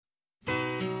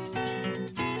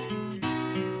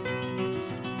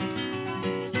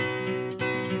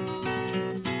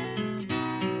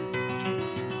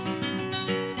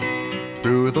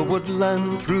Through the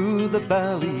woodland, through the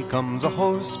valley, comes a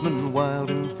horseman wild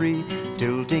and free,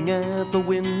 tilting at the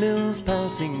windmills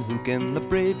passing. Who can the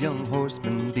brave young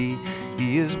horseman be?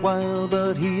 He is wild,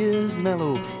 but he is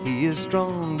mellow. He is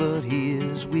strong, but he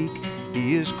is weak.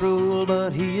 He is cruel,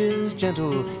 but he is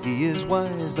gentle. He is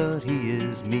wise, but he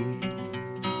is meek.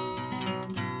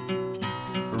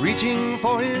 Reaching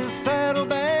for his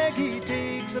saddlebag, he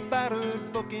takes a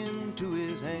battered book into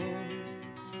his hand.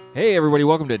 Hey everybody,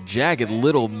 welcome to Jagged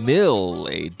Little Mill,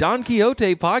 a Don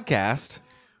Quixote podcast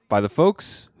by the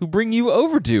folks who bring you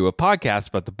Overdue, a podcast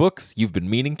about the books you've been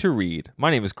meaning to read.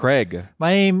 My name is Craig.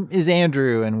 My name is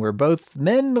Andrew, and we're both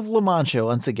men of La Mancha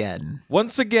once again.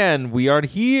 Once again, we are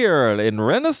here in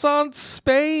Renaissance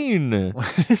Spain.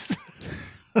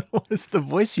 What is the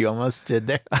voice you almost did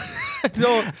there?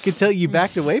 I could tell you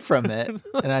backed away from it,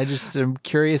 and I just am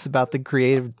curious about the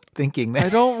creative thinking there. I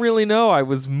don't really know. I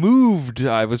was moved.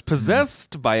 I was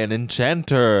possessed by an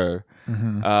enchanter,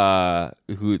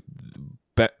 who,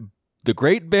 the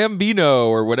Great Bambino,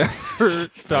 or whatever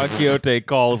Don Quixote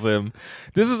calls him.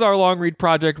 This is our long read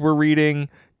project. We're reading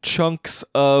chunks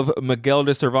of Miguel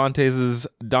de Cervantes'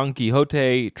 Don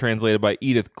Quixote, translated by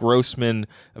Edith Grossman,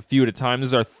 a few at a time. This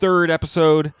is our third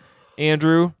episode,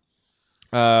 Andrew.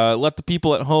 Let the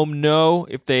people at home know,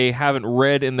 if they haven't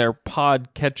read in their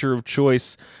podcatcher of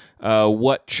choice,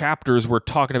 what chapters we're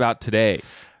talking about today.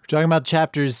 We're talking about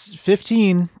chapters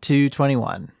 15 to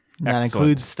 21. That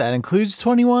includes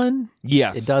 21.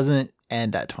 Yes. It doesn't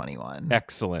end at 21.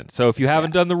 Excellent. So if you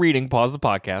haven't done the reading, pause the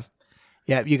podcast.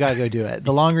 Yeah, you gotta go do it.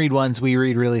 The long read ones we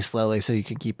read really slowly so you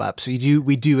can keep up. So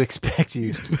we do expect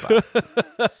you to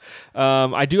keep up.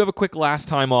 I do have a quick last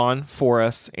time on for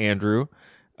us, Andrew,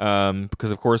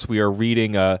 because of course we are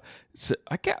reading a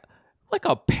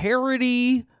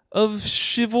parody of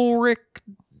chivalric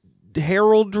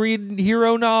heraldry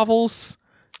hero novels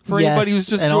for anybody who's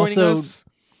just joining us.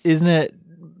 Isn't it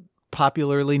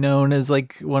popularly known as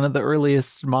like one of the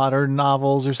earliest modern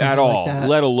novels or something at all, like that?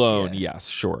 Let alone, yes,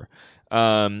 sure.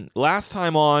 Last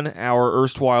time on, our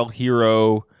erstwhile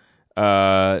hero,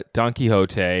 Don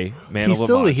Quixote, man he's of La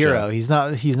still the Mancha. hero.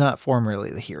 He's not formerly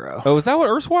the hero. Oh, is that what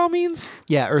erstwhile means?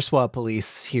 Yeah, erstwhile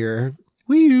police here.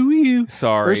 Wee-oo.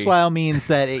 Sorry. Erstwhile means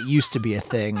that it used to be a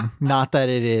thing, not that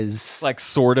it is Like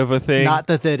sort of a thing. Not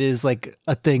that is like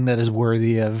a thing that is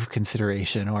worthy of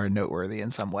consideration or noteworthy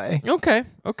in some way. Okay.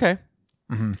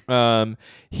 Mm-hmm.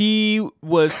 He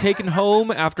was taken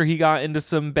home after he got into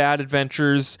some bad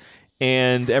adventures.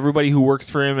 And everybody who works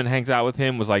for him and hangs out with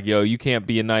him was like, yo, you can't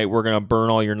be a knight. We're going to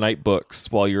burn all your night books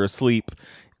while you're asleep.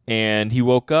 And he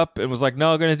woke up and was like,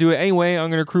 no, I'm going to do it anyway. I'm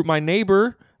going to recruit my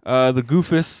neighbor, the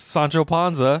goofus Sancho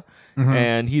Panza,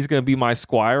 and he's going to be my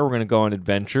squire. We're going to go on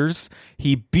adventures.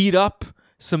 He beat up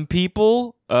some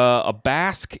people, a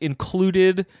Basque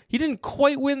included. He didn't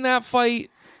quite win that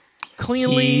fight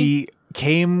cleanly. He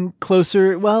came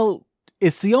closer. Well,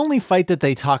 it's the only fight that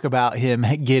they talk about him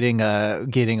getting a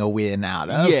win out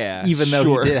of. Yeah, even though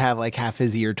sure. he did have like half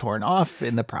his ear torn off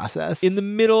in the process. In the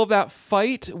middle of that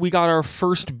fight, we got our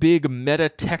first big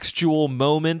meta-textual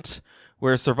moment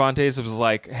where Cervantes was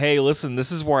like, hey, listen,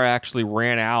 this is where I actually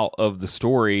ran out of the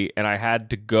story and I had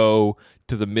to go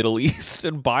to the Middle East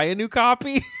and buy a new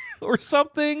copy or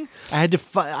something. I had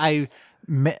to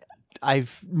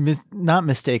not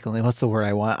mistakenly, what's the word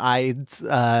I want?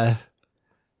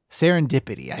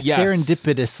 Serendipity. I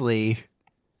serendipitously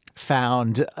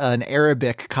found an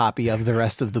Arabic copy of the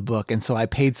rest of the book, and so I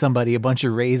paid somebody a bunch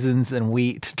of raisins and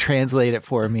wheat to translate it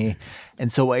for me.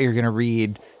 And so what you're going to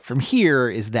read from here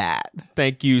is that.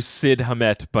 Thank you, Sid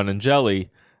Hamet Banangeli.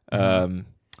 And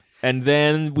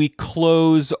then we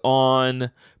close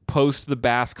on post the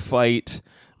Basque fight.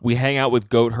 We hang out with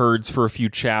goat herds for a few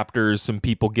chapters. Some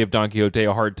people give Don Quixote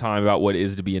a hard time about what it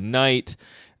is to be a knight.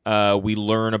 We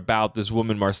learn about this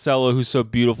woman, Marcella, who's so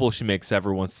beautiful. She makes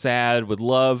everyone sad with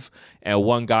love. And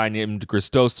one guy named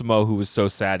Gristosimo, who was so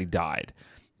sad he died.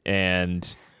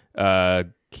 And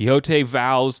Quixote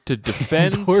vows to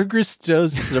defend. Poor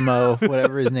Gristosimo,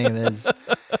 whatever his name is,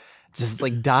 just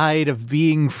like died of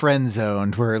being friend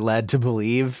zoned, we're led to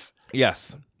believe.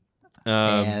 Yes.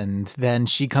 And then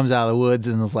she comes out of the woods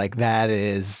and is like, that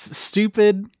is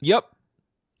stupid. Yep.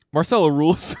 Marcella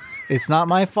rules. It's not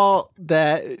my fault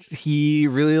that he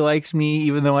really likes me,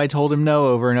 even though I told him no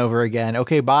over and over again.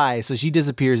 Okay, bye. So she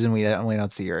disappears and we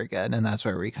don't see her again. And that's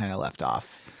where we kind of left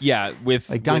off. Yeah.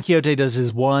 Don Quixote does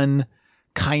his one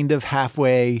kind of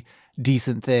halfway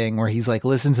decent thing where he's like,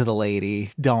 listen to the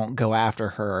lady, don't go after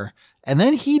her. And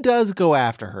then he does go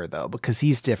after her, though, because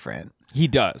he's different. He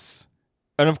does.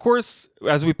 And of course,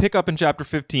 as we pick up in chapter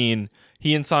 15,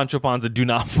 he and Sancho Panza do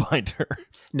not find her.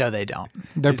 No, they don't.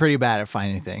 They're pretty bad at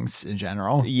finding things in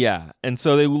general. Yeah. And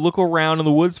so they look around in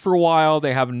the woods for a while.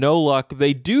 They have no luck.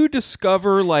 They do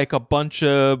discover like a bunch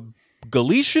of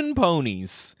Galician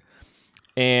ponies.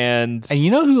 And you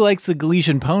know who likes the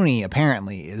Galician pony,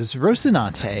 apparently, is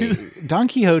Rocinante. Don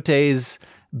Quixote's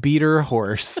beater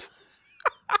horse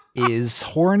is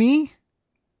horny,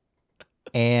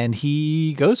 and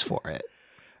he goes for it.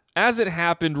 As it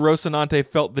happened, Rocinante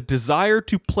felt the desire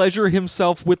to pleasure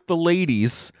himself with the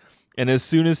ladies, and as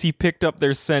soon as he picked up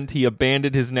their scent, he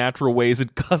abandoned his natural ways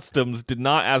and customs, did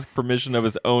not ask permission of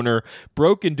his owner,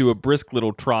 broke into a brisk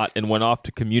little trot, and went off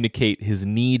to communicate his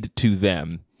need to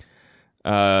them.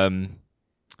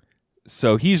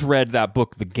 So he's read that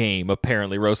book, The Game,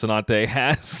 apparently Rocinante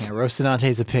has. Yeah,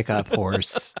 Rocinante's a pickup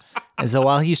horse. And so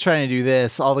while he's trying to do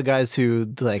this, all the guys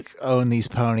who like own these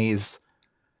ponies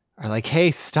are like,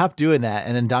 hey, stop doing that.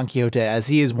 And then Don Quixote, as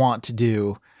he is wont to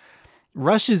do,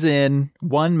 rushes in,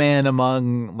 one man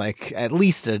among like at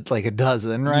least a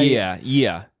dozen, right?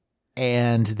 Yeah.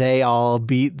 And they all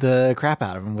beat the crap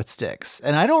out of him with sticks.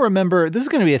 And I don't remember, this is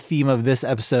going to be a theme of this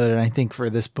episode, and I think for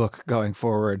this book going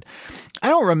forward, I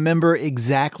don't remember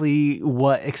exactly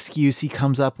what excuse he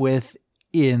comes up with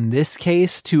in this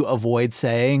case to avoid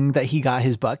saying that he got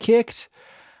his butt kicked.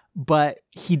 But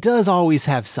he does always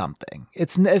have something.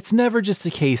 It's never just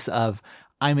a case of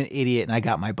I'm an idiot and I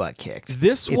got my butt kicked.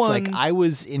 It's like I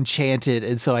was enchanted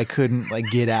and so I couldn't like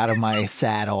get out of my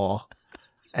saddle,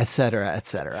 etc.,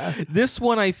 etc. This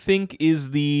one I think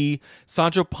is the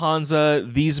Sancho Panza,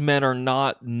 these men are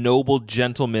not noble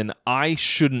gentlemen. I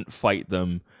shouldn't fight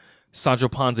them. Sancho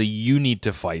Panza, you need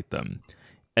to fight them.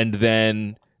 And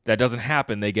then that doesn't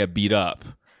happen. They get beat up.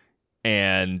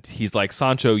 And he's like,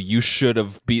 Sancho, you should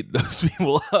have beat those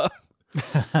people up.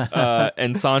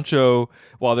 And Sancho,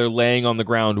 while they're laying on the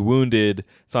ground wounded,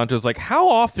 Sancho's like, how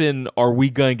often are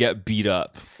we going to get beat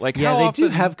up? Like, yeah, they do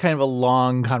have kind of a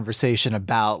long conversation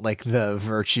about like the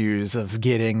virtues of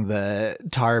getting the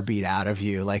tar beat out of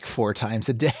you like 4 times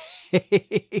a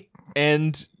day.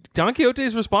 And Don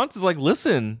Quixote's response is like,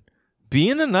 listen,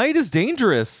 being a knight is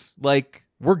dangerous. Like,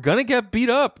 we're going to get beat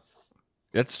up.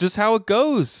 That's just how it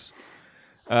goes.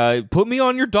 Put me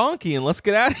on your donkey and let's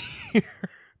get out of here.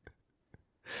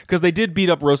 Because they did beat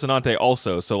up Rocinante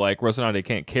also, so like Rocinante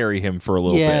can't carry him for a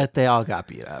little bit. Yeah, they all got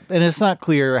beat up. And it's not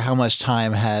clear how much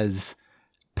time has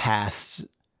passed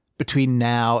between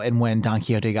now and when Don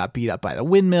Quixote got beat up by the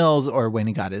windmills or when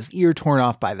he got his ear torn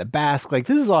off by the Basque. Like,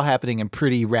 this is all happening in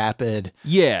pretty rapid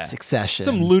succession.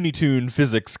 Some Looney Tune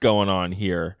physics going on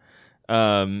here.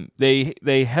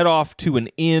 They head off to an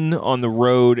inn on the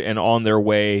road, and on their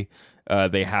way,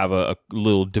 they have a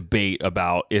little debate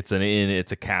about it's an inn,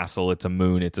 it's a castle, it's a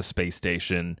moon, it's a space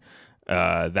station,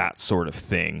 that sort of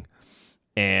thing.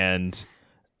 And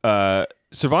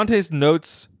Cervantes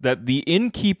notes that the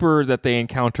innkeeper that they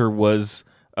encounter was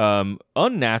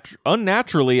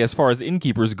unnaturally, as far as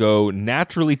innkeepers go,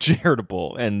 naturally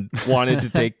charitable and wanted to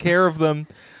take care of them.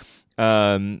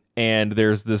 And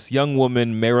there's this young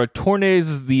woman,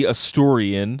 Maritornes the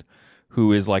Asturian,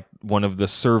 who is like one of the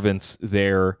servants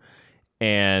there.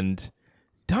 And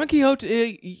Don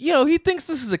Quixote, he thinks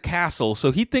this is a castle,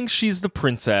 so he thinks she's the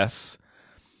princess.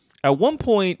 At one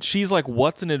point, she's like,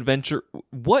 what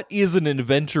is an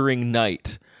adventuring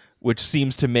knight? Which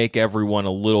seems to make everyone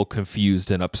a little confused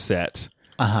and upset.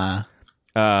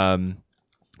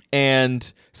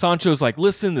 And Sancho's like,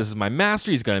 listen, this is my master.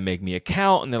 He's going to make me a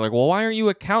count. And they're like, well, why aren't you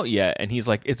a count yet? And he's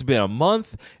like, it's been a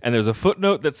month. And there's a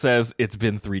footnote that says it's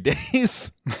been 3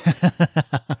 days.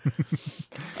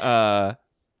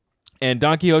 And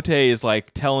Don Quixote is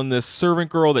like telling this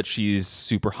servant girl that she's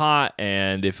super hot.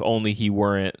 And if only he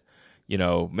weren't,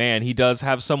 man, he does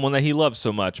have someone that he loves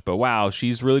so much. But wow,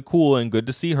 she's really cool and good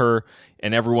to see her.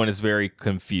 And everyone is very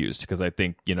confused because I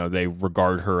think, they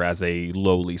regard her as a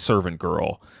lowly servant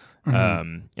girl.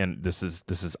 Mm-hmm. And this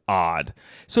is odd.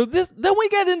 So then we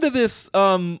get into this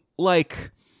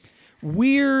like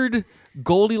weird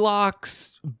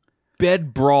Goldilocks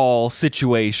bed brawl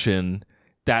situation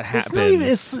that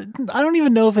happens. I don't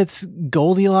even know if it's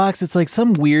Goldilocks. It's like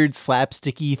some weird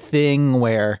slapsticky thing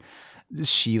where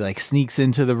she like sneaks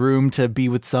into the room to be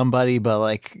with somebody, but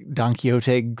like Don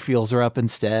Quixote feels her up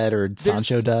instead, or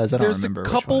Sancho does. I don't remember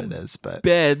which one it is, but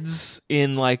beds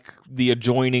in like the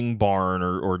adjoining barn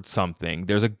or something.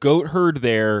 There's a goat herd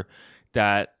there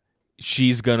that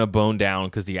she's gonna bone down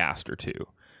because he asked her to,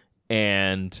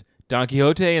 and Don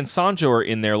Quixote and Sancho are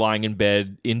in there lying in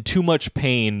bed in too much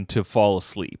pain to fall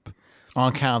asleep.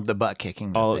 On account of the butt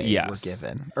kicking that they were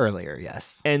given earlier,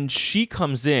 yes. And she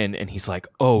comes in, and he's like,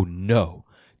 oh, no,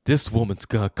 this woman's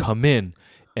going to come in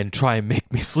and try and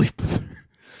make me sleep with her.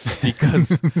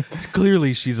 because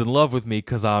clearly she's in love with me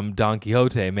because I'm Don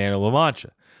Quixote, man of La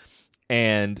Mancha.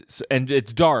 And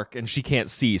it's dark and she can't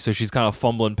see, so she's kind of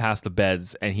fumbling past the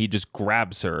beds, and he just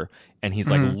grabs her and he's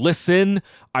like, listen,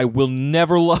 I will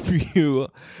never love you.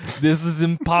 This is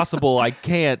impossible. I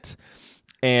can't.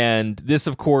 And this,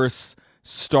 of course,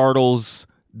 startles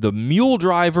the mule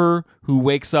driver, who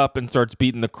wakes up and starts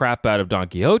beating the crap out of Don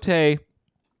Quixote.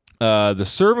 The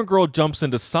servant girl jumps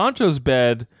into Sancho's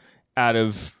bed out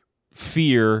of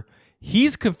fear.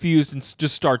 He's confused and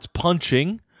just starts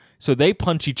punching. So they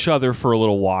punch each other for a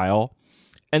little while.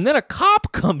 And then a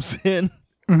cop comes in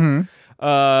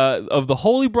of the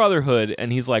Holy Brotherhood,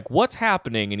 and he's like, what's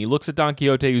happening? And he looks at Don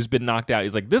Quixote, who's been knocked out.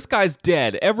 He's like, this guy's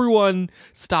dead. Everyone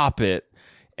stop it.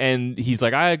 And he's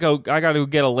like, I got to go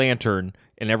get a lantern.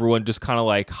 And everyone just kind of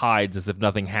like hides as if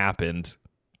nothing happened.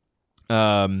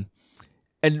 And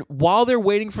while they're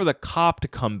waiting for the cop to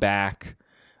come back,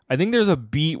 I think there's a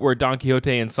beat where Don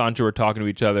Quixote and Sancho are talking to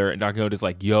each other, and Don Quixote's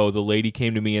like, yo, the lady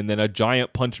came to me, and then a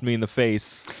giant punched me in the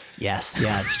face. Yes,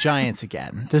 yeah, it's giants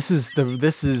again. This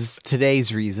is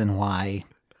today's reason why,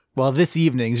 well, this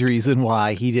evening's reason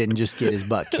why he didn't just get his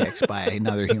butt kicked by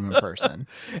another human person.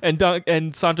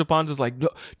 And Sancho Panza's like, no,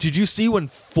 did you see when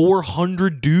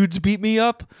 400 dudes beat me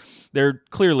up? They're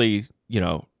clearly,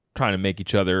 trying to make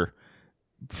each other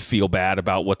feel bad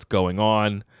about what's going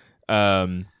on.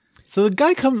 So the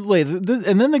guy comes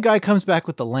and then the guy comes back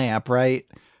with the lamp, right?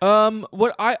 I'm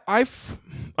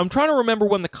trying to remember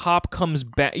when the cop comes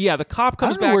back. Yeah, the cop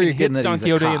comes back and hits Don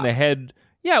Quixote in the head.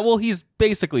 Yeah, well, he's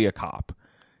basically a cop.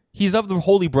 He's of the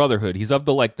Holy Brotherhood. He's of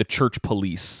the church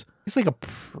police. He's like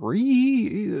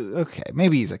okay,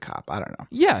 maybe he's a cop. I don't know.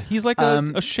 Yeah, he's like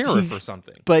a sheriff or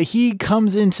something. But he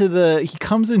comes into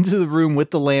the room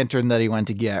with the lantern that he went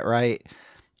to get, right?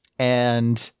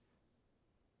 And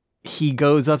he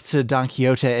goes up to Don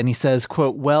Quixote and he says,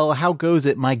 quote, well, how goes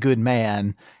it, my good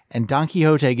man? And Don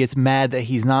Quixote gets mad that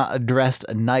he's not addressed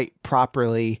a knight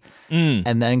properly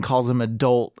and then calls him a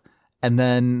dolt. And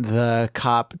then the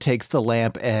cop takes the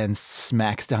lamp and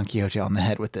smacks Don Quixote on the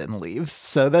head with it and leaves.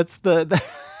 So that's I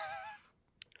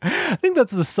think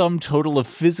that's the sum total of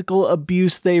physical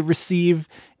abuse they receive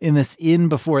in this inn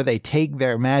before they take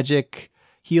their magic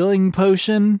healing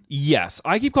potion. Yes,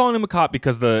 I keep calling him a cop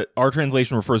because our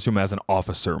translation refers to him as an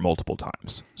officer multiple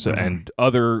times. So and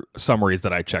other summaries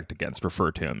that I checked against refer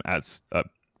to him as a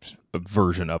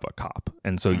version of a cop.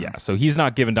 And so so he's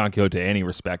not giving Don Quixote any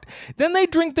respect. Then they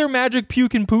drink their magic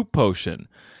puke and poop potion.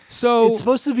 So it's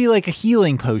supposed to be like a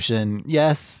healing potion,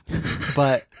 yes,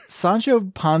 but Sancho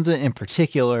Panza in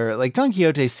particular, like Don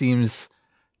Quixote seems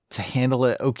to handle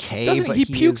it okay. Doesn't he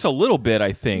pukes a little bit,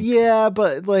 I think. Yeah,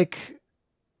 but like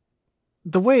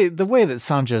the way that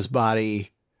Sancho's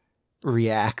body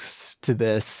reacts to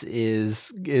this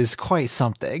is quite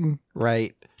something,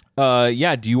 right?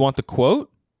 Yeah, do you want the quote?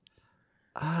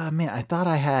 Man, I thought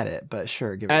I had it, but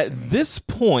sure, give it to me. At this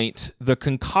point, the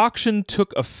concoction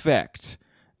took effect.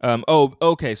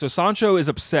 Okay, so Sancho is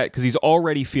upset because he's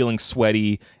already feeling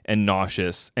sweaty and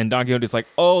nauseous, and Don Quixote's like,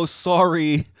 oh,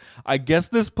 sorry, I guess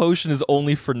this potion is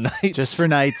only for nights. Just for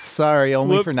nights, sorry,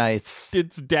 only for nights.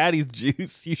 It's daddy's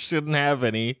juice, you shouldn't have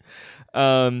any.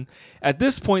 At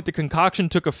this point, the concoction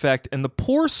took effect, and the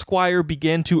poor squire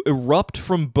began to erupt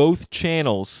from both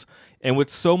channels, and with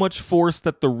so much force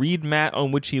that the reed mat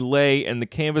on which he lay and the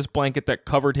canvas blanket that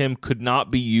covered him could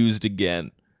not be used again.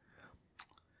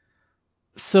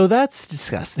 So that's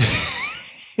disgusting.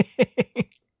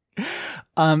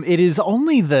 It is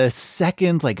only the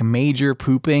second major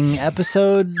pooping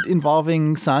episode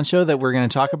involving Sancho that we're going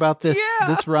to talk about this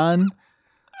run.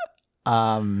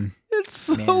 It's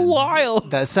so wild.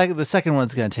 The second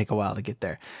one's going to take a while to get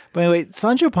there. But anyway,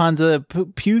 Sancho Panza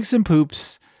pukes and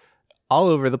poops all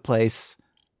over the place,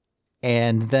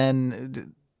 and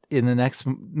then in the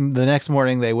next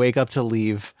morning they wake up to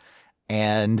leave,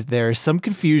 and there's some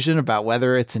confusion about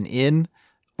whether it's an inn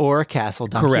or a castle.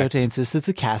 Don Quixote insists it's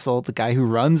a castle. The guy who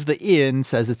runs the inn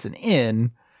says it's an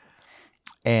inn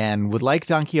and would like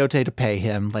Don Quixote to pay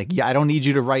him. I don't need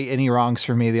you to right any wrongs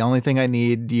for me. The only thing I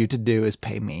need you to do is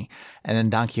pay me. And then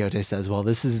Don Quixote says, well, if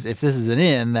this is an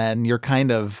inn, then you're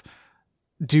kind of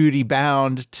duty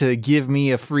bound to give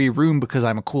me a free room because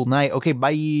I'm a cool knight. Okay,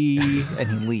 bye. And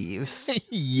he leaves.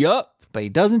 Yup. But he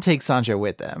doesn't take Sancho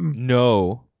with him.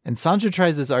 No. And Sancho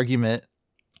tries this argument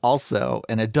also,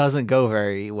 and it doesn't go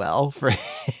very well for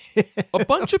him. A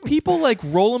bunch of people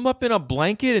roll him up in a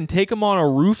blanket and take him on a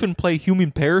roof and play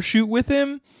human parachute with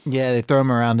him. Yeah, they throw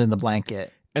him around in the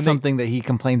blanket. And something that he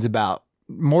complains about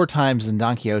more times than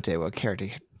Don Quixote will care to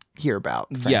hear about,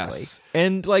 frankly. Yes.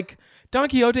 And Don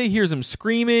Quixote hears him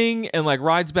screaming and like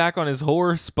rides back on his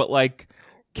horse, but like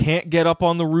can't get up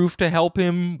on the roof to help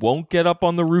him, won't get up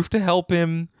on the roof to help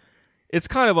him. It's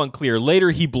kind of unclear.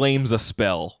 Later, he blames a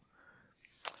spell.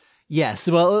 Yes,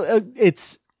 well,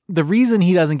 it's the reason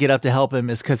he doesn't get up to help him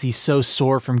is because he's so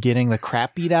sore from getting the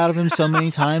crap beat out of him so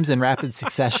many times in rapid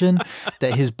succession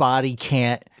that his body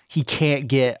can't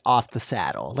get off the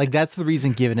saddle. Like, that's the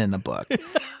reason given in the book.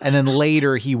 And then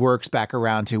later he works back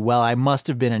around to, well, I must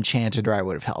have been enchanted or I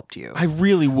would have helped you. I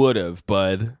really would have,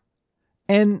 bud.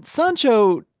 And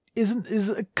Sancho is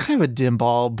a kind of a dim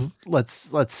bulb, let's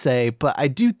say, but I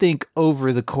do think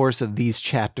over the course of these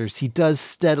chapters, he does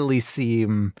steadily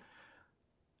seem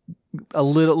a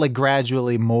little, like,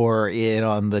 gradually more in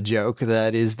on the joke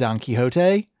that is Don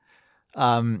Quixote.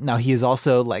 Now he is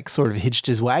also like sort of hitched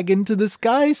his wagon to this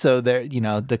guy. So there,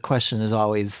 the question is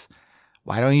always,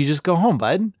 why don't you just go home,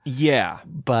 bud? Yeah.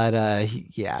 But,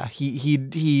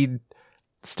 he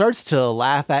starts to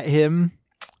laugh at him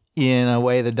in a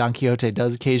way that Don Quixote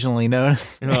does occasionally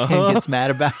notice and gets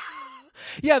mad about.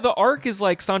 Yeah. The arc is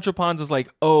like Sancho Panza's like,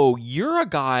 oh, you're a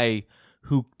guy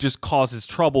who just causes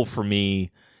trouble for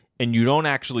me and you don't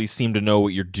actually seem to know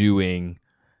what you're doing.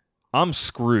 I'm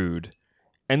screwed.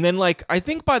 And then, like, I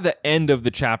think by the end of the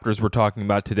chapters we're talking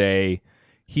about today,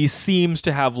 he seems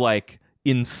to have, like,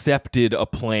 incepted a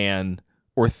plan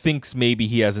or thinks maybe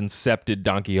he has incepted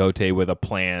Don Quixote with a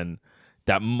plan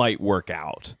that might work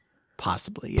out.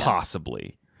 Possibly, yeah.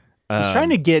 Possibly. He's trying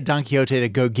to get Don Quixote to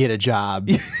go get a job,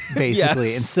 basically,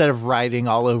 Yes. instead of riding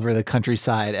all over the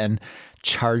countryside and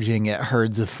charging at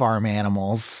herds of farm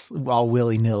animals all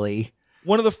willy-nilly.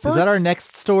 One of the first. Is that our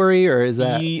next story, or is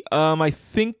that? I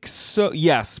think so.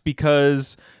 Yes,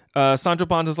 because Sancho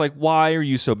Panza's like, "Why are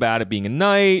you so bad at being a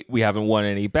knight? We haven't won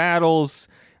any battles."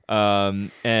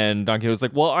 And Don Quixote's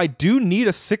like, "Well, I do need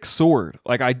a sick sword.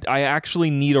 Like, I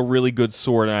actually need a really good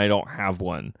sword, and I don't have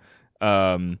one.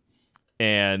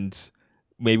 And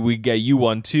maybe we get you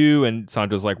one too." And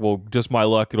Sancho's like, "Well, just my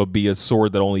luck. It'll be a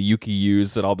sword that only you can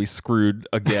use. That I'll be screwed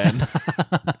again."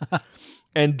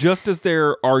 And just as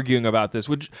they're arguing about this,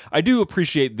 which I do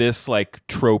appreciate this like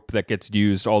trope that gets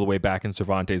used all the way back in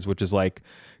Cervantes, which is like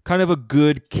kind of a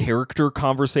good character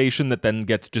conversation that then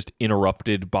gets just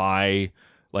interrupted by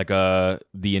like the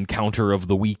encounter of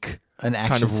the week, An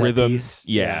action kind of set rhythm. piece.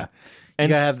 Yeah. You And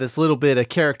gotta have this little bit of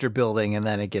character building, and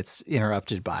then it gets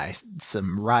interrupted by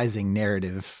some rising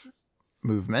narrative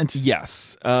movement.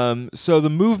 yes. So the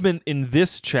movement in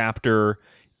this chapter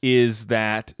is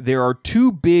that there are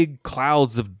two big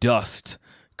clouds of dust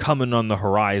coming on the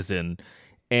horizon,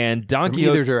 and Don From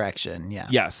Quixote, either direction, yeah.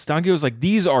 yes, Don Quixote's like,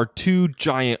 these are two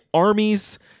giant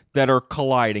armies that are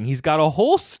colliding. He's got a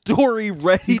whole story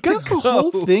ready He's got to a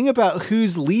go. whole thing about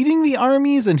who's leading the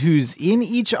armies and who's in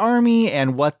each army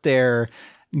and what their,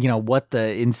 what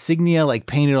the insignia like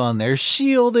painted on their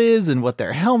shield is and what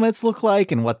their helmets look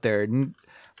like and what their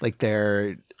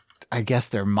I guess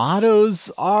their mottos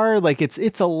are. Like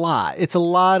it's a lot. It's a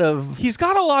lot of He's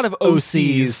got a lot of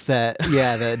OCs OCs.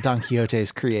 that Don Quixote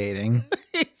is creating.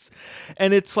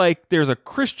 And it's like there's a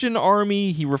Christian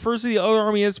army. He refers to the other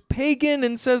army as pagan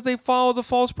and says they follow the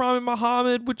false prophet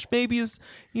Muhammad, which maybe he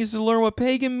needs to learn what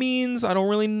pagan means. I don't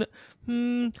really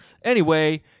know.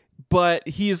 Anyway, but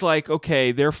he's like,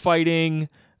 okay, they're fighting.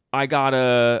 I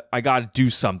gotta do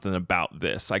something about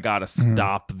this. I gotta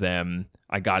stop them.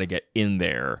 I gotta get in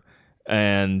there.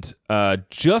 And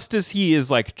just as he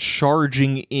is like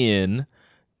charging in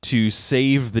to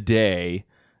save the day,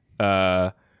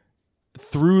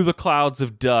 through the clouds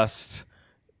of dust,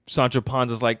 Sancho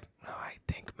Panza's like, I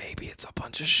think maybe it's a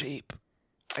bunch of sheep.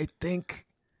 I think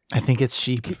it's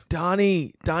sheep.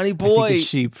 Donnie boy. I think it's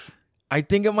sheep. I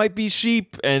think it might be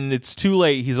sheep. And it's too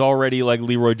late. He's already like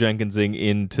Leroy Jenkinsing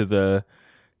into the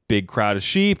big crowd of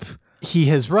sheep. He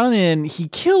has run in. He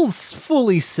kills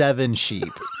fully 7 sheep.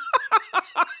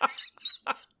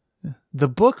 The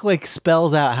book like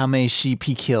spells out how many sheep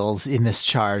he kills in this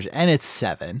charge, and it's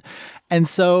 7. And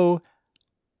so,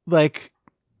 like,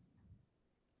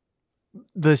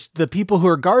 the people who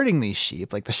are guarding these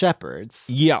sheep, like the shepherds,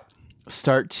 Yeah.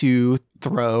 start to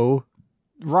throw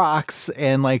rocks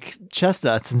and like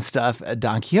chestnuts and stuff at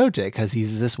Don Quixote because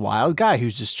he's this wild guy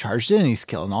who's just charged in and he's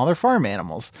killing all their farm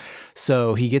animals.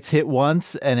 So he gets hit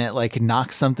once and it like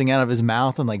knocks something out of his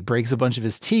mouth and like breaks a bunch of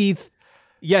his teeth.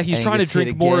 Yeah, he's And trying to gets hit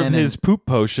drink more of again, his poop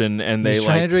potion, and He's they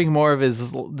trying to like drink more of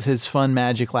his fun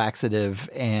magic laxative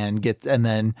and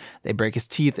then they break his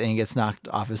teeth and he gets knocked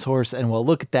off his horse. And well,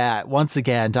 look at that. Once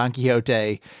again, Don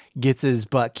Quixote gets his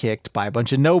butt kicked by a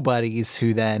bunch of nobodies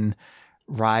who then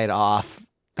ride off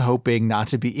hoping not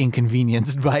to be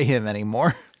inconvenienced by him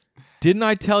anymore. Didn't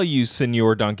I tell you,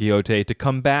 Senor Don Quixote, to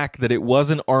come back that it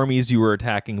wasn't armies you were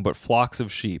attacking, but flocks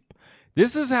of sheep?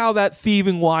 This is how that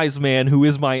thieving wise man who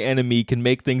is my enemy can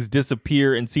make things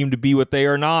disappear and seem to be what they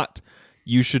are not.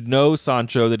 You should know,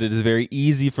 Sancho, that it is very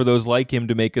easy for those like him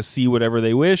to make us see whatever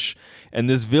they wish, and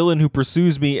this villain who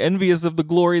pursues me, envious of the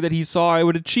glory that he saw I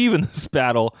would achieve in this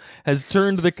battle, has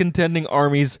turned the contending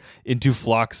armies into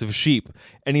flocks of sheep.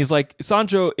 And he's like,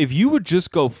 Sancho, if you would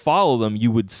just go follow them,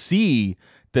 you would see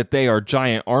that they are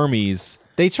giant armies.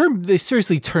 They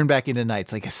seriously turned back into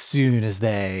knights like as soon as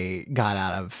they got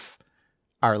out of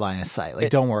our line of sight.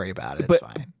 Like, don't worry about it. It's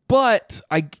fine. But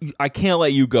I can't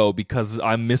let you go because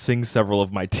I'm missing several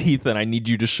of my teeth and I need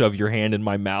you to shove your hand in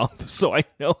my mouth so I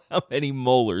know how many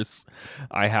molars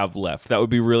I have left. That would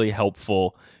be really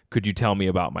helpful. Could you tell me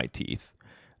about my teeth?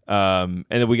 And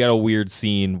then we got a weird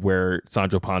scene where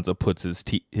Sancho Panza puts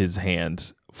his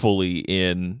hand fully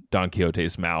in Don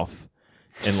Quixote's mouth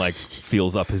and like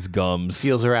feels up his gums.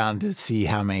 Feels around to see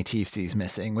how many teeth he's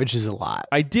missing, which is a lot.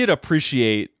 I did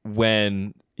appreciate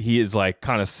when he is like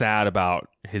kind of sad about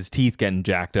his teeth getting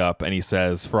jacked up, and he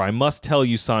says, "For I must tell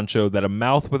you, Sancho, that a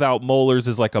mouth without molars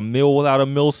is like a mill without a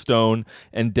millstone,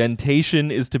 and dentation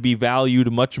is to be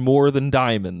valued much more than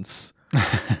diamonds."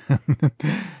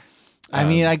 I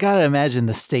mean, I gotta imagine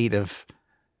the state of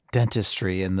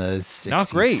dentistry in the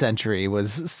 16th century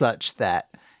was such that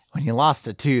when you lost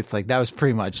a tooth, like that was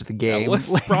pretty much the game. That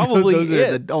was like, probably those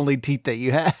are the only teeth that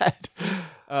you had.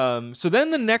 So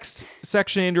then the next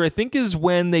section, Andrew, I think is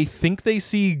when they think they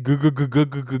see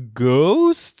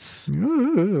ghosts.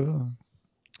 Do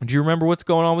you remember what's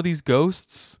going on with these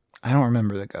ghosts? I don't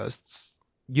remember the ghosts.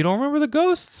 You don't remember the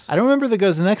ghosts? I don't remember the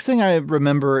ghosts. The next thing I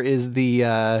remember is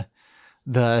the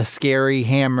scary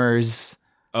hammers.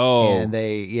 Oh, and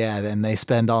then they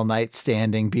spend all night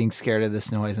standing, being scared of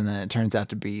this noise, and then it turns out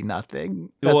to be nothing.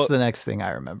 That's the next thing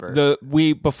I remember.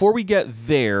 Before we get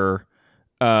there.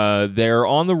 They're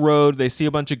on the road. They see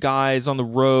a bunch of guys on the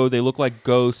road. They look like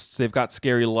ghosts. They've got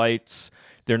scary lights.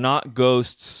 They're not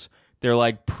ghosts. They're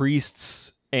like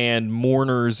priests and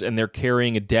mourners, and they're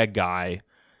carrying a dead guy.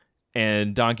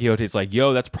 And Don Quixote's like,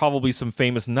 yo, that's probably some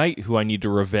famous knight who I need to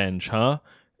revenge, huh?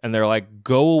 And they're like,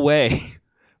 go away.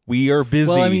 We are busy.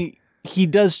 Well, I mean, he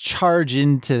does charge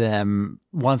into them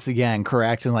once again,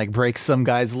 correct? And like breaks some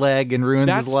guy's leg and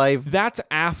ruins his life. That's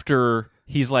after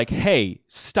he's like, hey,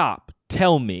 stop.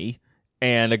 Tell me.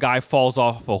 And a guy falls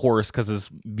off a horse because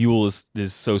his mule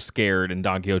is so scared, and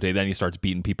Don Quixote, then he starts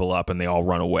beating people up and they all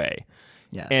run away.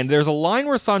 Yes. And there's a line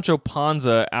where Sancho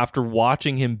Panza, after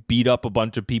watching him beat up a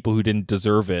bunch of people who didn't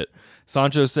deserve it,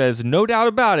 Sancho says, no doubt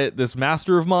about it, this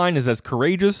master of mine is as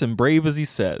courageous and brave as he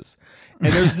says.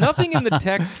 And there's nothing in the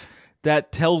text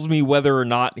that tells me whether or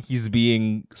not he's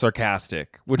being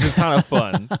sarcastic, which is kind of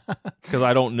fun because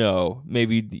I don't know.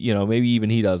 Maybe even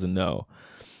he doesn't know.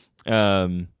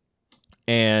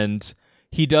 And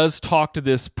he does talk to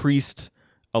this priest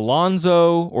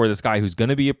Alonso, or this guy who's going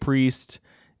to be a priest,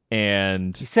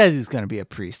 and he says he's going to be a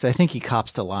priest. I think he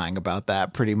cops to lying about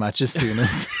that pretty much as soon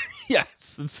as.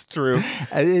 Yes, it's true.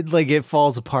 It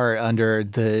falls apart under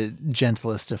the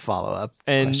gentlest of follow-up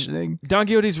questioning. Don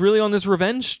Quixote's really on this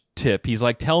revenge tip. He's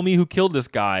like, tell me who killed this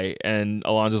guy, and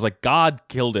Alonso's like, God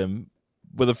killed him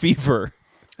with a fever.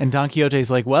 And Don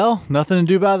Quixote's like, well, nothing to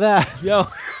do about that. Yo.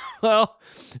 Well,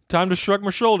 time to shrug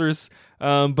my shoulders.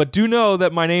 But do know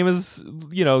that my name is,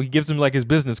 he gives him like his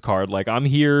business card. Like, I'm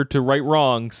here to right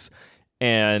wrongs.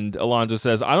 And Alonso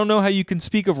says, I don't know how you can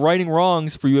speak of righting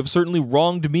wrongs, for you have certainly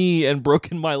wronged me and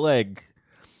broken my leg.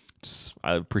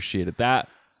 I appreciated that.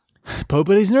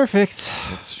 Popedy's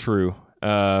nerfect. It's true.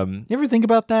 You ever think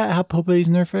about that? How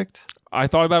Popedy's nerfect? I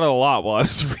thought about it a lot while I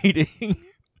was reading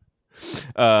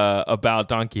about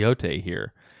Don Quixote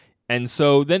here. And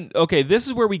so then, okay, this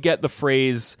is where we get the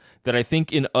phrase that I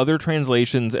think in other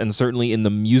translations, and certainly in the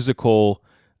musical,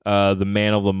 The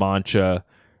Man of La Mancha,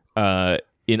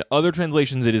 in other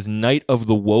translations, it is Knight of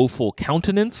the Woeful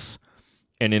Countenance.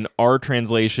 And in our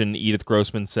translation, Edith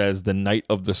Grossman says the Knight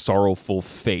of the Sorrowful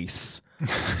Face.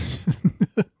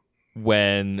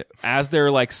 When, as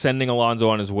they're like sending Alonso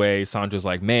on his way, Sancho's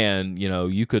like, man,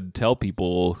 you could tell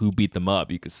people who beat them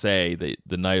up. You could say that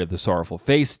the Knight of the Sorrowful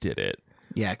Face did it.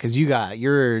 Yeah, because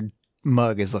your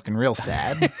mug is looking real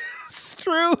sad. It's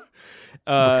true.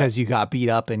 Because you got beat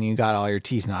up and you got all your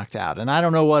teeth knocked out. And I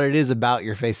don't know what it is about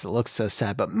your face that looks so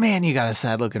sad, but man, you got a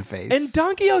sad looking face. And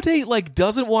Don Quixote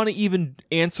doesn't want to even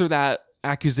answer that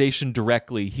accusation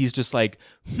directly. He's just like,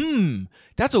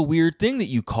 that's a weird thing that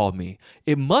you called me.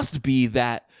 It must be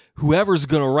that whoever's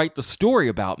going to write the story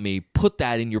about me put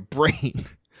that in your brain.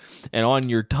 and on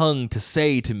your tongue to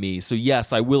say to me. So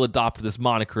yes, I will adopt this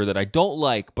moniker that I don't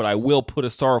like, but I will put a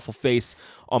sorrowful face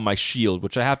on my shield,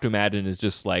 which I have to imagine is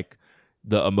just like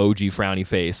the emoji frowny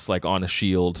face, like on a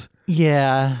shield.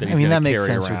 Yeah, I mean that makes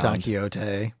sense around. for Don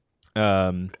Quixote.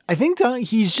 I think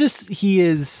he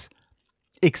is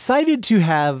excited to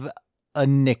have a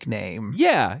nickname.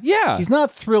 Yeah. He's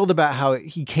not thrilled about how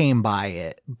he came by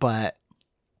it, but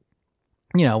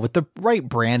with the right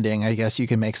branding, I guess you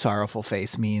can make sorrowful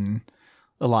face mean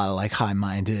a lot of like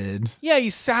high-minded. Yeah,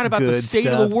 he's sad about the state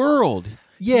stuff. of the world.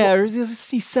 Yeah, or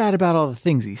he's sad about all the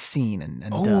things he's seen and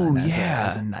done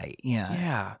as a knight. Yeah.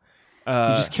 Yeah.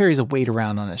 He just carries a weight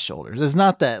around on his shoulders. It's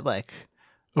not that like,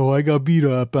 oh, I got beat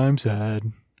up, I'm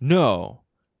sad. No.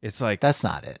 It's like... That's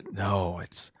not it. No,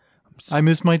 I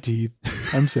miss my teeth.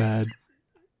 I'm sad.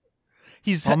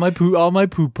 He's all my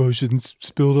poop potions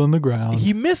spilled on the ground.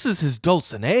 He misses his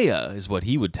Dulcinea, is what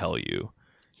he would tell you.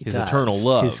 His does. Eternal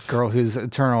love. His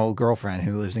eternal girlfriend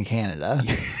who lives in Canada.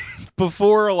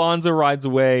 Before Alonso rides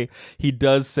away, he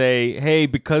does say, hey,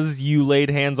 because you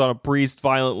laid hands on a priest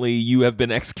violently, you have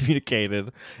been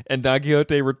excommunicated. And Don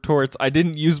Quixote retorts, I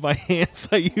didn't use my hands,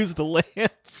 I used a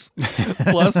lance.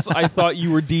 Plus, I thought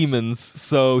you were demons,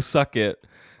 so suck it.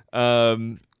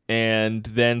 And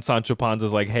then Sancho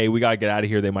Panza's like, hey, we got to get out of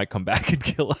here. They might come back and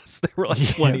kill us. There were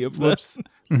like 20 of them.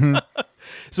 Mm-hmm.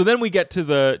 So then we get to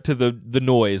the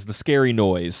noise, the scary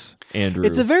noise, Andrew.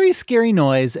 It's a very scary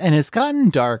noise, and it's gotten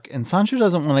dark, and Sancho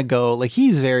doesn't want to go. Like,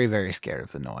 he's very, very scared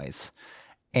of the noise.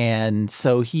 And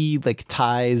so he like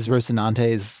ties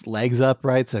Rocinante's legs up,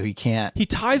 right? So he can't. He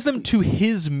ties them to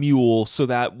his mule so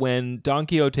that when Don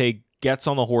Quixote gets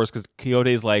on the horse, because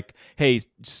Quixote's like, hey,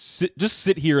 just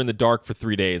sit here in the dark for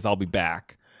 3 days. I'll be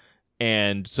back.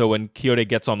 And so when Quixote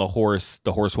gets on the horse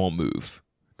won't move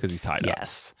because he's tied up.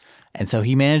 Yes. And so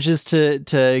he manages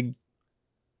to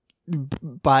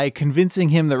by convincing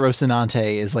him that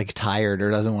Rocinante is like tired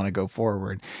or doesn't want to go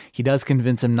forward, he does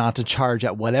convince him not to charge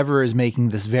at whatever is making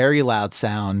this very loud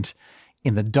sound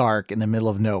in the dark in the middle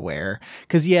of nowhere.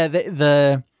 Because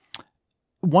the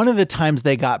one of the times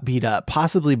they got beat up,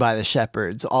 possibly by the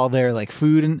shepherds, all their like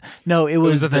food and it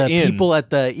was the people at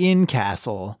the inn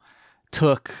castle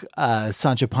took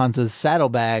Sancho Panza's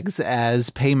saddlebags as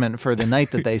payment for the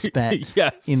night that they spent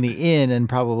yes. in the inn and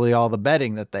probably all the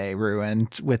betting that they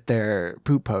ruined with their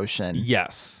poop potion.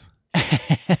 Yes.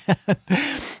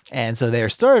 And so they're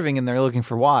starving and they're looking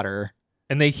for water.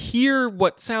 And they hear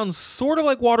what sounds sort of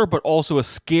like water, but also a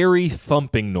scary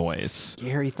thumping noise.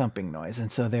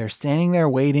 And so they're standing there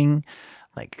waiting.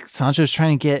 Like Sancho's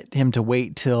trying to get him to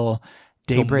wait till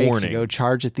daybreak to go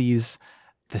charge at the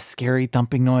scary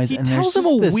thumping noise. He and tells him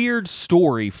a weird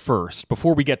story first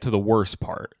before we get to the worst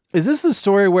part. Is this the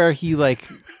story where he like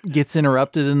gets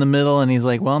interrupted in the middle and he's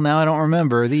like, well, now I don't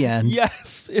remember the end?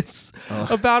 Yes. It's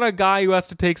about a guy who has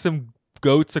to take some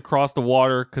goats across the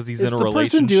water because he's in a relationship.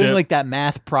 It's the person doing like that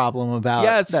math problem about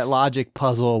that logic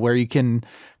puzzle where you can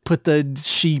put the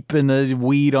sheep and the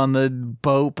wheat on the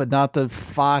boat, but not the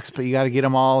fox, but you got to get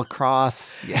them all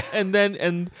across. Yeah.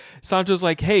 And Sancho's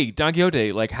like, hey, Don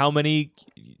Quixote, like how many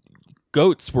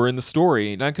goats were in the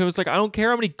story? And Don Quixote's like, I don't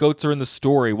care how many goats are in the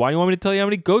story. Why do you want me to tell you how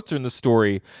many goats are in the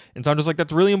story? And Sancho's like,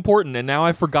 that's really important. And now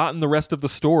I've forgotten the rest of the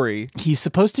story. He's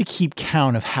supposed to keep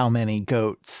count of how many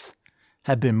goats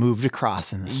have been moved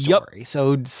across in the story. Yep.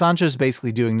 So Sancho's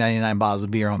basically doing 99 bottles of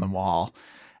beer on the wall,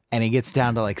 and he gets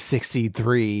down to like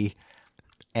 63,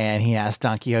 and he asks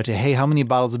Don Quixote, hey, how many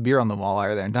bottles of beer on the wall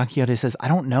are there? And Don Quixote says, I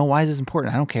don't know. Why is this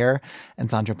important? I don't care. And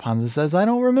Sancho Panza says, I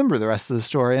don't remember the rest of the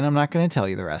story, and I'm not going to tell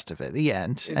you the rest of it. The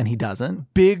end. And he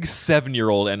doesn't. Big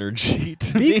 7-year-old energy.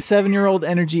 Big 7-year-old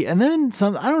energy. And then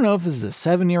some, I don't know if this is a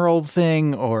 7-year-old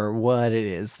thing or what it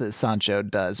is that Sancho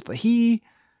does, but he's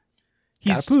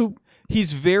got to poop.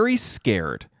 He's very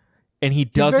scared, and he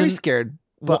doesn't. He's very scared,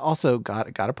 but also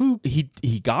got to poop.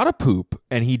 He got to poop,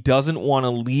 and he doesn't want to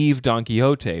leave Don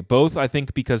Quixote. Both, I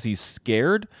think, because he's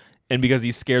scared, and because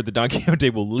he's scared that Don Quixote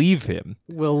will leave him.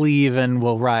 Will leave and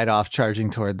will ride off, charging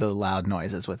toward the loud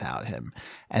noises without him.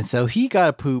 And so he got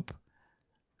to poop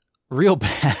real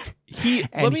bad.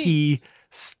 He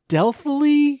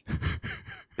stealthily.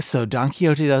 So Don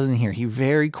Quixote doesn't hear. He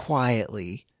very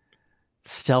quietly,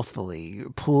 stealthily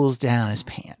pulls down his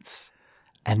pants,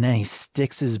 and then he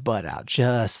sticks his butt out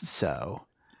just so,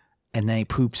 and then he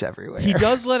poops everywhere. He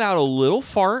does let out a little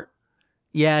fart.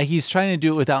 Yeah, he's trying to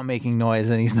do it without making noise,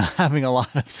 and he's not having a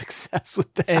lot of success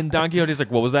with that. And Don Quixote's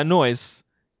like, what was that noise?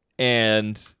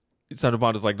 And Sancho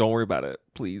Panza's like, don't worry about it,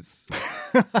 please.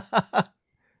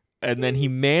 And then he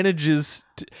manages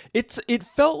to, it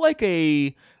felt like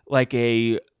a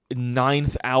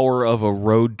ninth hour of a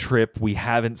road trip. We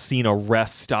haven't seen a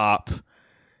rest stop.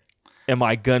 Am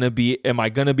I gonna be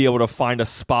able to find a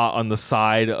spot on the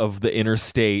side of the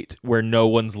interstate where no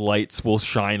one's lights will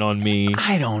shine on me?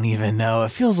 I don't even know.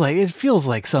 It feels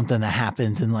like something that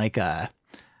happens in like a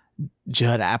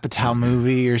Judd Apatow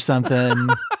movie or something.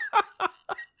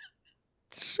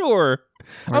 Sure.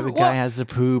 Where the guy has to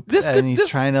poop he's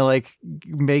trying to like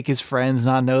make his friends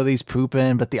not know that he's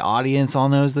pooping, but the audience all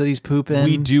knows that he's pooping.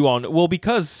 We do all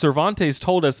because Cervantes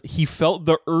told us he felt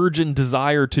the urge and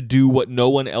desire to do what no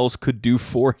one else could do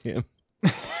for him.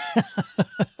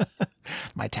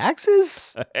 My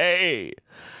taxes? Hey.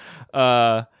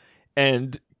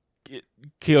 And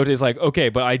Quixote's like, okay,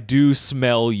 but I do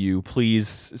smell you.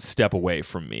 Please step away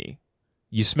from me.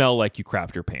 You smell like you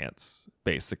crapped your pants,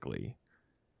 basically.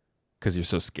 Because you're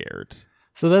so scared.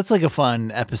 So that's like a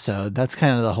fun episode. That's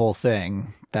kind of the whole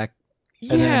thing.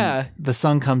 The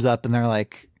sun comes up and they're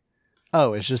like,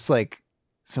 oh, it's just like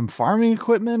some farming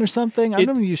equipment or something. I'm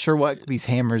not even sure what these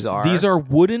hammers are. These are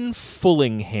wooden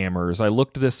fulling hammers. I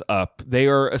looked this up. They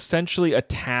are essentially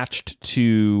attached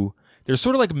to, they're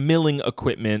sort of like milling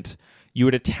equipment. You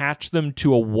would attach them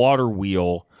to a water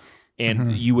wheel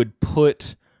and you would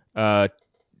put,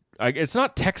 it's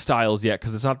not textiles yet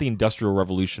because it's not the Industrial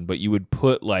Revolution, but you would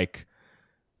put like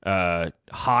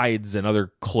hides and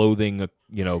other clothing,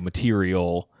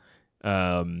 material,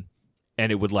 and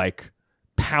it would like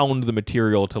pound the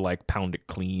material to like pound it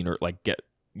clean or like get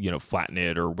flatten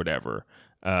it or whatever,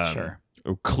 sure,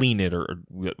 or clean it or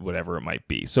whatever it might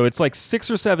be. So it's like 6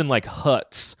 or 7 like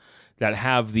huts that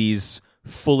have these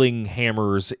fulling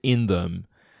hammers in them.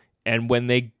 And when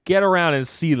they get around and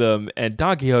see them, and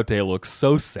Don Quixote looks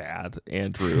so sad,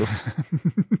 Andrew.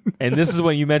 And this is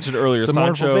when you mentioned earlier,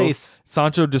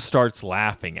 Sancho just starts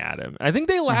laughing at him. I think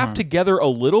they laugh together a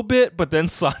little bit, but then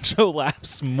Sancho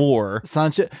laughs more.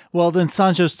 Then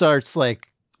Sancho starts like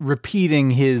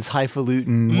repeating his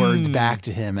highfalutin words back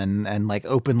to him and like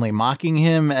openly mocking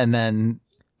him. And then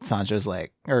Don Quixote's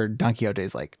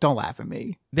like, don't laugh at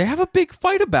me. They have a big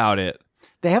fight about it.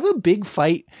 They have a big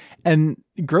fight, and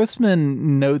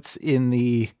Grossman notes in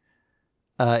the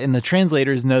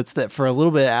translator's notes that for a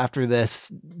little bit after this,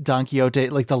 Don Quixote,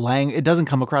 like it doesn't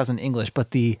come across in English, but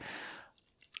the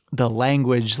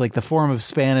language, like the form of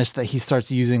Spanish that he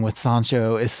starts using with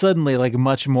Sancho, is suddenly like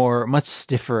much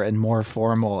stiffer and more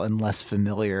formal and less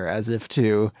familiar, as if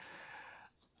to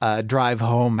drive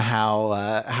home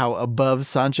how above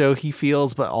Sancho he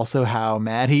feels, but also how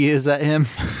mad he is at him.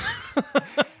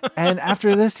 And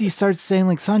after this, he starts saying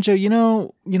like, Sancho, you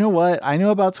know what I know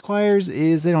about squires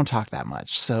is they don't talk that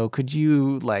much. So could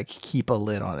you like keep a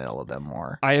lid on it a little bit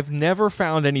more? I have never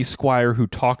found any squire who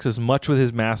talks as much with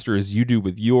his master as you do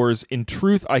with yours. In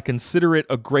truth, I consider it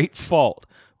a great fault,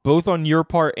 both on your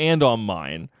part and on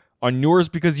mine. On yours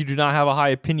because you do not have a high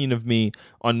opinion of me.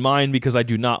 On mine because I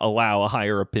do not allow a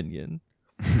higher opinion.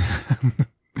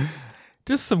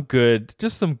 Just some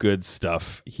good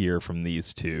stuff here from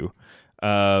these two.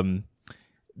 I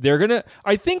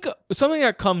think something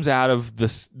that comes out of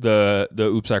this, the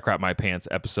Oops, I Crap My Pants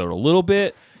episode a little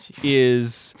bit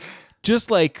is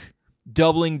just like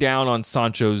doubling down on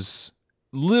Sancho's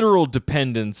literal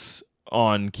dependence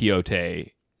on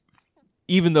Quixote,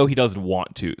 even though he doesn't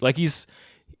want to. Like he's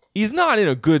not in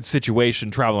a good situation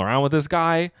traveling around with this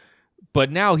guy, but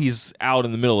now he's out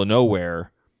in the middle of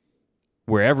nowhere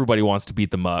where everybody wants to beat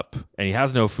them up and he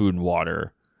has no food and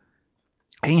water.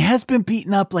 And he has been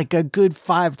beaten up like a good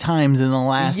 5 times in the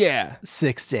last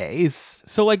 6 days.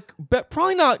 So like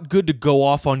probably not good to go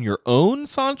off on your own,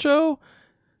 Sancho.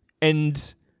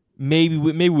 And maybe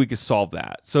we could solve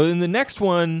that. So in the next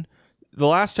one, the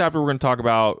last chapter we're going to talk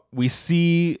about, we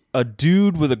see a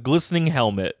dude with a glistening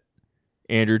helmet.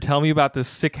 Andrew, tell me about this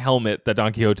sick helmet that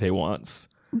Don Quixote wants.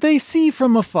 They see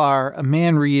from afar a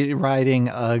man riding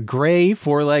a gray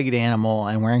 4-legged animal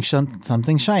and wearing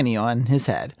something shiny on his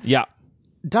head. Yeah.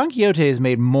 Don Quixote is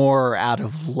made more out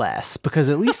of less, because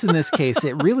at least in this case,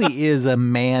 it really is a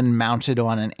man mounted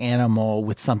on an animal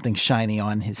with something shiny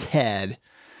on his head.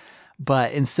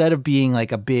 But instead of being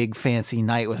like a big fancy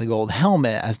knight with a gold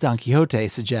helmet, as Don Quixote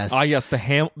suggests. Ah, yes, the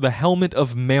helmet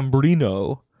of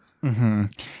Mambrino. Mm-hmm.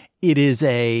 It is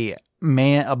a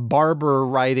barber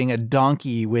riding a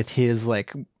donkey with his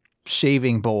like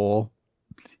shaving bowl,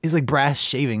 his like brass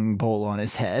shaving bowl on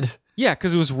his head. Yeah,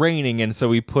 because it was raining, and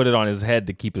so he put it on his head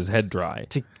to keep his head dry.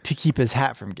 To keep his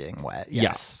hat from getting wet,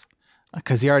 yes.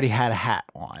 Because he already had a hat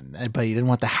on, but he didn't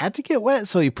want the hat to get wet,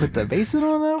 so he put the basin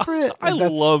on over it. I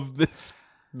love this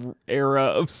era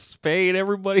of Spain.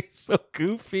 Everybody's so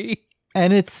goofy.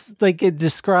 And it's like it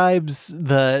describes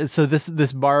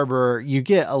this barber. You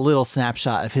get a little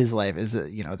snapshot of his life. Is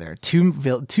that there are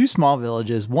two small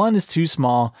villages. One is too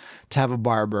small to have a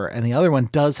barber, and the other one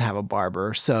does have a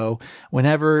barber. So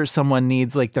whenever someone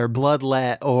needs like their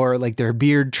bloodlet or like their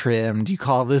beard trimmed, you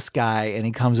call this guy, and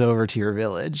he comes over to your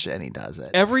village and he does it.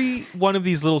 Every one of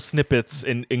these little snippets,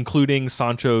 including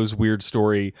Sancho's weird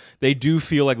story, they do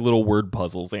feel like little word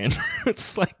puzzles. And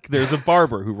it's like there's a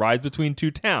barber who rides between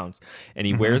two towns. And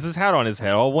he wears his hat on his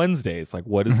head all Wednesdays. Like,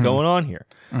 what is going on here?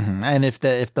 And if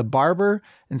the barber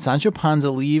and Sancho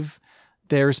Panza leave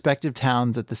their respective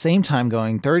towns at the same time,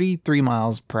 going 33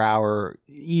 miles per hour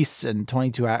east and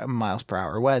 22 miles per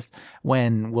hour west,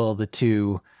 when will the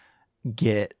two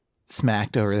get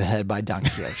smacked over the head by Don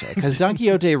Quixote? Because Don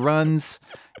Quixote runs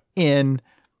in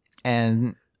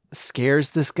and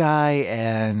scares this guy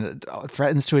and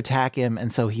threatens to attack him,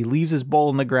 and so he leaves his bowl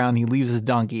on the ground, he leaves his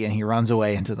donkey, and he runs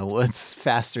away into the woods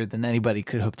faster than anybody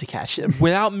could hope to catch him.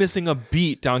 Without missing a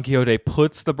beat, Don Quixote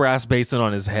puts the brass basin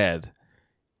on his head.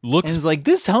 And it's like,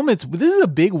 this is a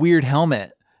big weird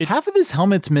helmet. Half of this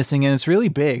helmet's missing, and it's really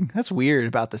big. That's weird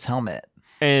about this helmet.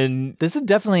 And this is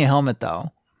definitely a helmet,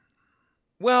 though.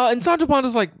 Well, and Sancho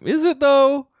Panza's like, is it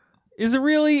though? Is it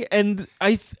really? And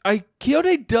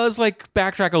Quixote does like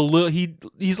backtrack a little.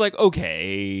 He's like,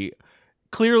 okay,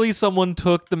 clearly someone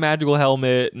took the magical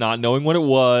helmet, not knowing what it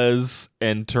was,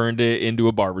 and turned it into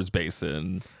a barber's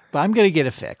basin. But I'm gonna get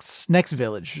it fixed. Next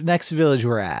village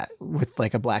we're at with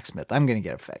like a blacksmith, I'm gonna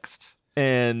get it fixed.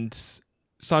 And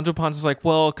Sancho Panza's like,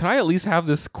 well, can I at least have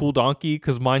this cool donkey?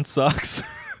 Because mine sucks.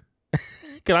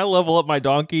 Can I level up my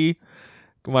donkey?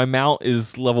 My mount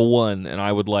is level 1, and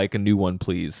I would like a new one,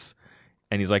 please.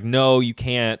 And he's like, no, you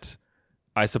can't.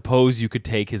 I suppose you could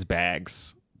take his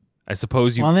bags. I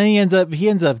suppose you. Well, then he ends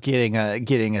up getting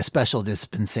a special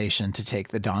dispensation to take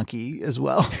the donkey as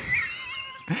well.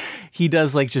 He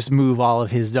does like just move all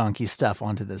of his donkey stuff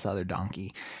onto this other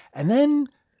donkey, and then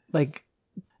like,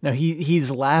 no, he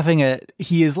is laughing at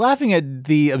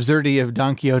the absurdity of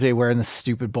Don Quixote wearing the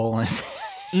stupid bowl on his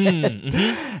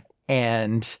head,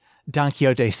 and Don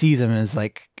Quixote sees him and is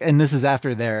like, and this is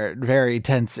after their very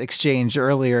tense exchange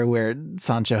earlier where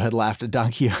Sancho had laughed at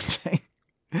Don Quixote.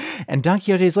 And Don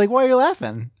Quixote is like, why are you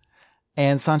laughing?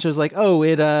 And Sancho's like, oh,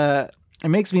 it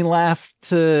makes me laugh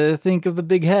to think of the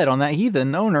big head on that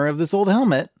heathen owner of this old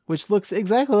helmet, which looks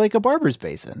exactly like a barber's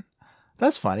basin.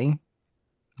 That's funny.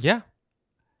 Yeah.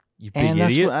 You big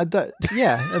idiot.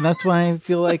 And that's why I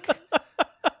feel like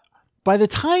by the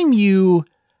time you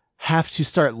have to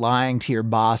start lying to your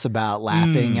boss about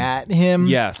laughing at him.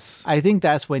 Yes. I think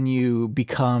that's when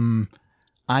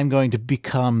I'm going to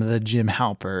become the Jim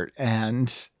Halpert,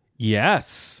 and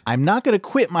yes, I'm not going to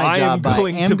quit my job. I am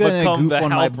going to goof on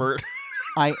Halpert.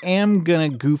 I am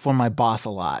going to goof on my boss a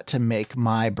lot to make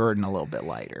my burden a little bit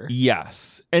lighter.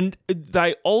 Yes. And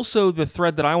the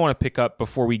thread that I want to pick up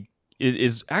before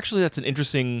is actually, that's an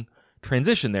interesting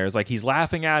transition there. Is like he's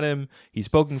laughing at him, he's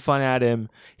poking fun at him.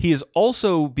 He is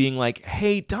also being like,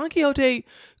 hey, Don Quixote,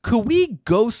 could we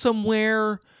go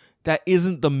somewhere that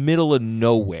isn't the middle of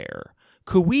nowhere?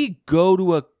 Could we go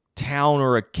to a town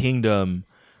or a kingdom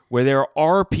where there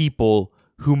are people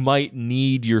who might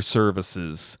need your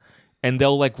services and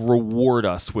they'll like reward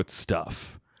us with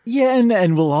stuff? Yeah,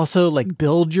 and we'll also like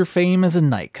build your fame as a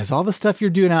knight, because all the stuff you're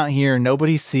doing out here,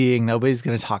 nobody's seeing, nobody's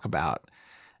going to talk about.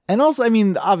 And also, I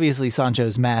mean, obviously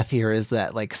Sancho's math here is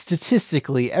that like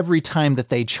statistically, every time that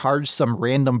they charge some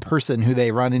random person who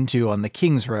they run into on the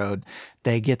King's Road,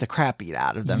 they get the crap beat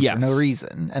out of them for no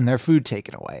reason, and their food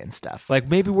taken away and stuff. Like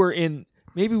maybe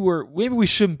we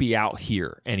shouldn't be out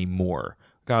here anymore.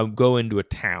 Go into a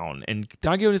town. And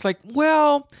Don Quixote's like,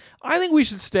 well, I think we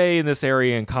should stay in this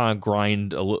area and kind of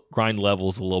grind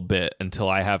levels a little bit until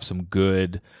I have some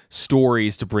good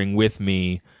stories to bring with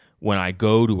me when I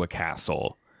go to a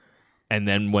castle. And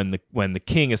then when the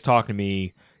king is talking to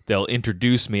me, they'll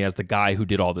introduce me as the guy who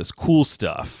did all this cool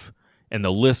stuff, and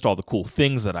they'll list all the cool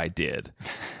things that I did.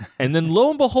 And then lo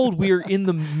and behold, we are in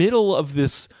the middle of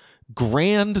this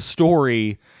grand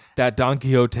story that Don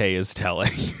Quixote is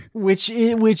telling. Which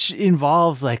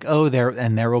involves like,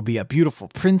 there will be a beautiful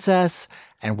princess,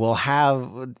 and we'll have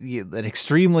an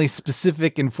extremely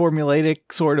specific and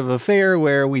formulaic sort of affair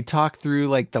where we talk through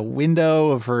like the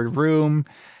window of her room,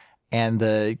 and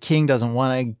the king doesn't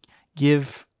want to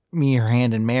give me her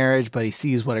hand in marriage, but he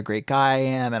sees what a great guy I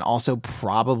am. And also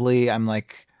probably I'm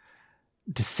like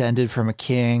descended from a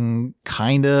king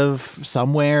kind of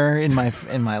somewhere in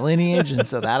my lineage. And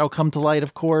so that'll come to light,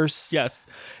 of course. Yes.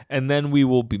 And then we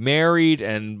will be married,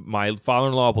 and my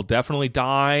father-in-law will definitely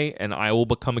die, and I will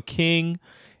become a king,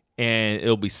 and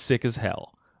it'll be sick as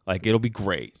hell. Like, it'll be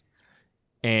great.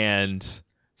 And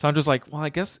so I'm just like, well, I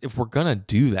guess if we're gonna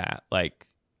do that, like,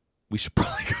 we should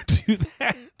probably go do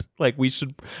that. Like,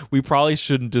 we probably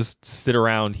shouldn't just sit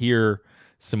around here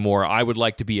some more. I would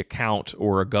like to be a count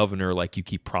or a governor, like you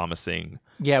keep promising.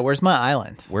 Yeah, where's my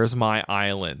island? Where's my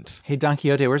island? Hey, Don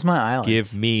Quixote, where's my island?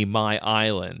 Give me my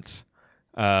island.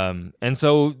 And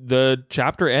so the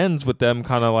chapter ends with them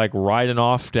kind of like riding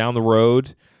off down the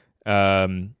road,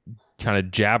 kind of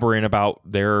jabbering about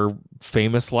their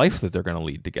famous life that they're going to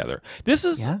lead together.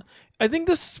 I think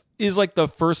this is like the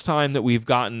first time that we've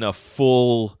gotten a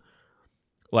full,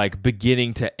 like,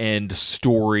 beginning to end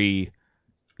story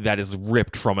that is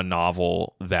ripped from a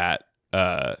novel that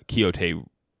Quixote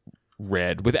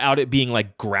read without it being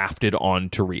like grafted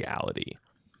onto reality.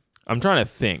 I'm trying to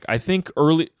think. I think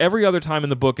every other time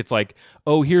in the book, it's like,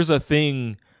 oh, here's a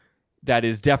thing that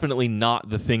is definitely not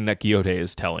the thing that Quixote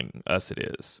is telling us it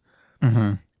is.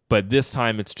 Mm-hmm. But this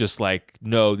time it's just like,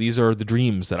 no, these are the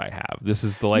dreams that I have. This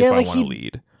is the life I want to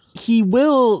lead. He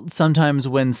will sometimes,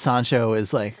 when Sancho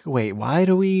is like, wait, why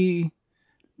do we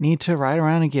need to ride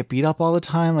around and get beat up all the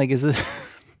time? Like, is it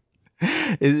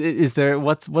is there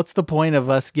what's the point of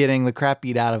us getting the crap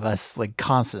beat out of us like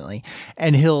constantly?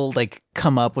 And he'll like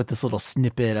come up with this little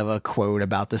snippet of a quote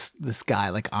about this guy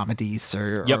like Amadis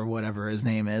or whatever his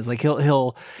name is. Like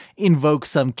he'll invoke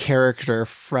some character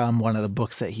from one of the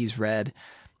books that he's read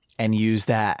and use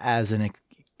that as an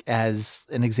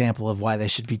example of why they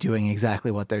should be doing exactly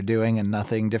what they're doing and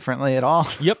nothing differently at all.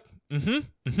 Yep.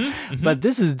 Mm-hmm. But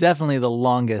this is definitely the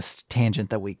longest tangent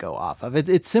that we go off of.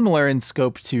 It's similar in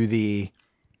scope to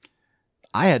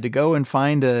I had to go and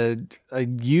find a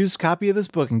used copy of this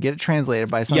book and get it translated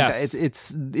by some guy. It's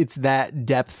that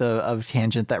depth of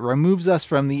tangent that removes us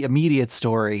from the immediate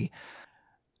story,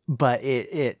 but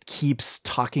it keeps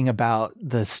talking about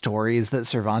the stories that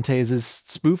Cervantes is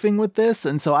spoofing with this.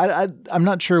 And so I'm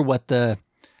not sure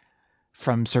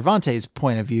from Cervantes'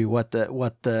 point of view, what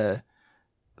the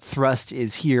thrust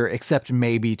is here, except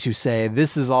maybe to say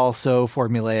this is all so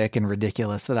formulaic and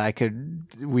ridiculous that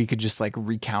we could just like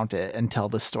recount it and tell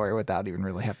the story without even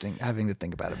really having to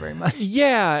think about it very much.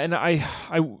 Yeah, and I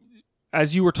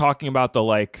as you were talking about the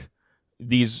like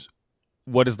these,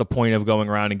 what is the point of going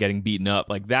around and getting beaten up?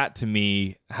 Like that to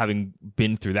me, having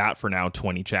been through that for now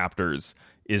 20 chapters,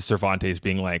 is Cervantes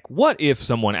being like, what if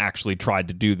someone actually tried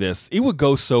to do this? It would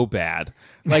go so bad.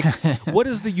 Like, what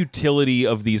is the utility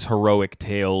of these heroic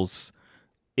tales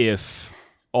if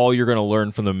all you're going to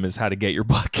learn from them is how to get your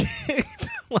butt kicked?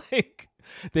 Like,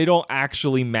 they don't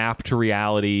actually map to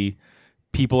reality.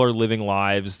 People are living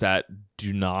lives that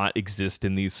do not exist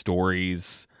in these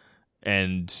stories,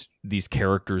 and these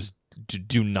characters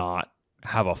do not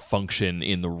have a function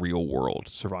in the real world,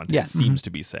 Cervantes seems to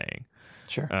be saying.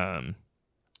 Sure.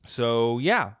 So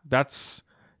yeah, that's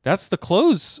the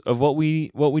close of what we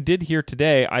did here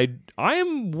today. I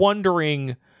am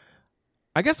wondering.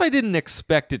 I guess I didn't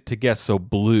expect it to get so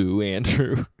blue,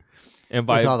 Andrew. And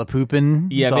by with all the pooping,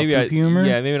 maybe humor.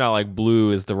 Yeah, maybe not like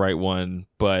blue is the right one,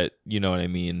 but you know what I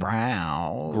mean.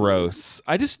 Brown, gross.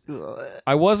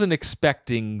 I wasn't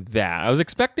expecting that. I was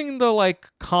expecting the like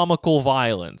comical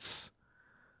violence.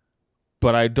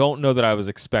 But I don't know that I was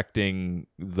expecting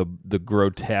the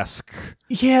grotesque.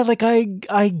 Yeah, like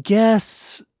I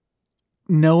guess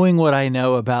knowing what I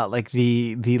know about like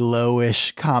the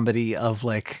lowish comedy of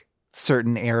like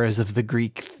certain eras of the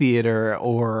Greek theater,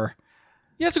 or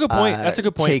that's a good point. That's a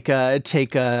good point.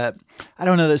 Take a. I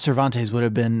don't know that Cervantes would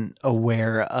have been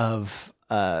aware of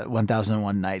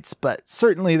 1001 Nights, but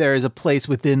certainly there is a place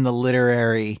within the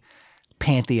literary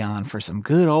pantheon for some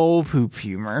good old poop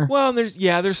humor. Well, and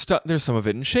there's some of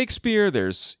it in Shakespeare.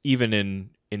 There's even in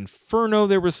Inferno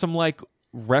there was some like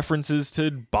references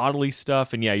to bodily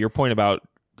stuff. And yeah, your point about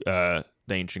the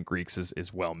ancient Greeks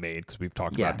is well made, because we've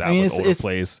talked about that with older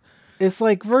plays. It's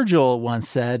like Virgil once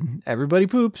said, "Everybody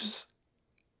poops."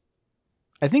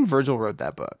 I think Virgil wrote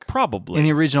that book, probably in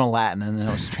the original Latin, and then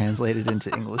it was translated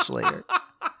into English later.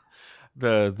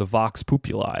 The Vox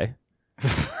Populi.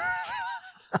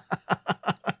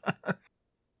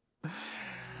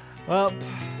 Well,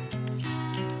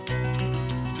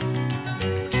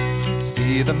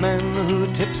 see the man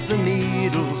who tips the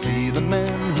needle, see the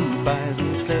man who buys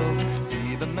and sells,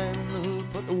 see the man who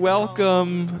puts.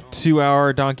 Welcome to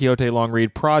our Don Quixote long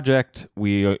read project.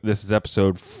 This is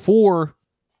episode 4.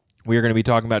 We are going to be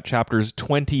talking about chapters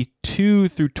 22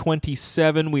 through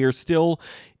 27. We are still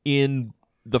in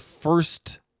the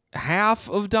first half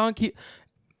of Don Quixote.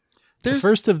 The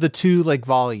first of the 2 like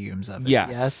volumes of it.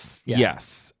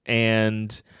 Yes.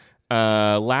 And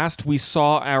last we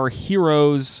saw our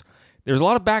heroes there's a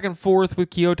lot of back and forth with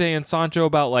Quixote and Sancho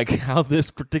about like how this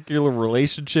particular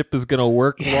relationship is going to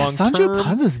work long term. Sancho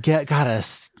Panza's got a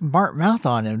smart mouth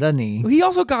on him, doesn't he? He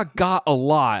also got a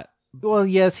lot. Well,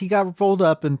 yes, he got rolled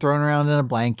up and thrown around in a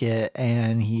blanket,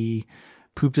 and he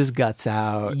pooped his guts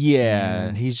out. Yeah,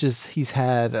 and he's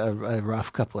had a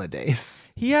rough couple of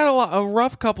days. He had a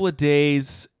rough couple of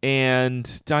days,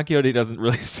 and Don Quixote doesn't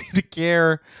really seem to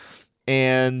care.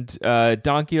 And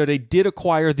Don Quixote did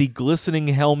acquire the glistening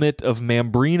helmet of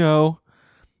Mambrino,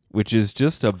 which is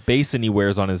just a basin he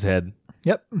wears on his head.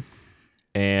 Yep.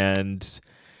 And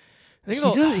I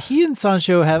think he and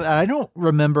Sancho have, I don't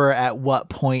remember at what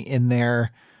point in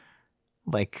their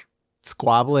like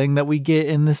squabbling that we get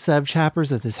in the sub chapters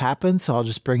that this happens. So I'll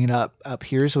just bring it up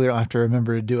here so we don't have to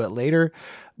remember to do it later.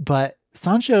 But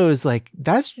Sancho is like,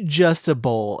 that's just a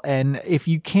bowl. And if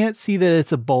you can't see that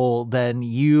it's a bowl, then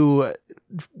you,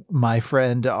 my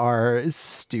friend, are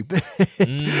stupid.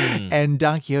 And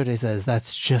Don Quixote says,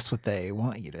 that's just what they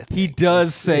want you to think. He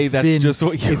does say that's just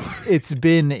what you... It's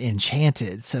been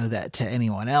enchanted so that to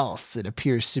anyone else it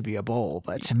appears to be a bowl.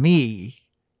 But to me,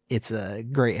 it's a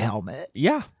great helmet.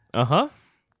 Yeah. Uh-huh.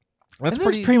 That's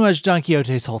pretty much Don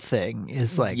Quixote's whole thing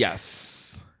is like...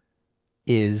 Yes.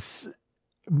 Is...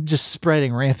 just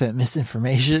spreading rampant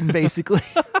misinformation, basically.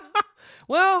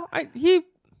 Well, I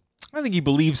think he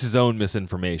believes his own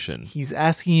misinformation. He's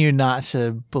asking you not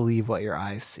to believe what your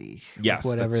eyes see. Yes,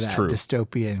 whatever that's that true.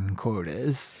 Dystopian quote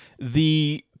is.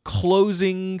 The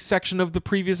closing section of the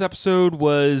previous episode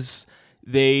was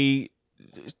Don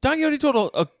Quixote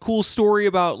told a cool story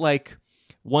about like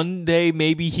one day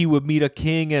maybe he would meet a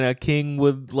king and a king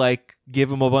would like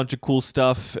give him a bunch of cool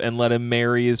stuff and let him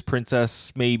marry his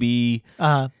princess maybe.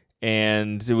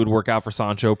 And it would work out for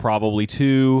Sancho probably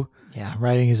too. Yeah,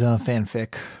 writing his own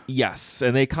fanfic. Yes,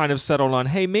 and they kind of settled on,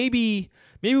 hey, maybe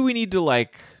we need to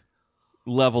like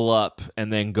level up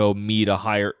and then go meet a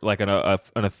higher, like an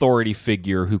authority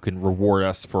figure who can reward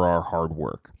us for our hard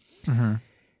work. Mm-hmm.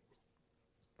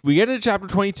 We get into chapter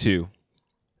 22.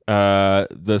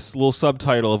 This little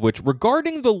subtitle of which,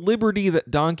 regarding the liberty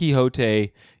that Don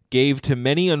Quixote gave to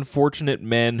many unfortunate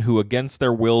men who against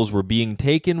their wills were being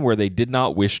taken where they did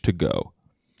not wish to go.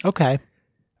 Okay.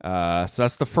 So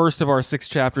that's the first of our 6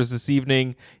 chapters this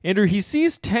evening. Andrew, he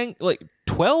sees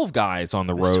 12 guys on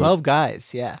the road. 12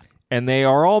 guys, yeah. And they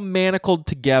are all manacled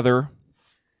together.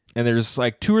 And there's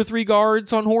like 2 or 3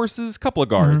 guards on horses, couple of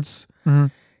guards. Mm-hmm.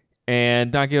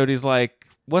 And Don Quixote's like,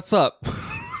 what's up?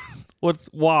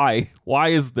 Why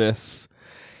is this?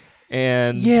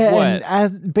 And what?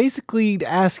 And basically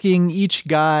asking each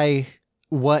guy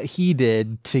what he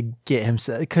did to get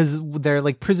himself, because they're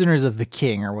like prisoners of the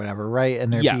king or whatever, right?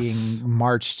 And they're being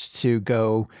marched to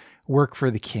go work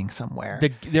for the king somewhere.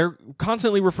 They're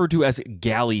constantly referred to as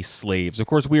galley slaves. Of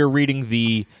course, we are reading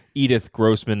the Edith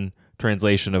Grossman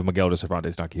translation of Miguel de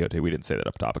Cervantes' Don Quixote. We didn't say that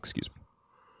up top, excuse me.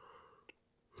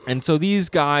 And so these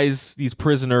guys, these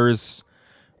prisoners,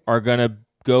 are going to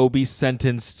go be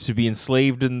sentenced to be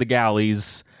enslaved in the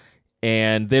galleys,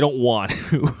 and they don't want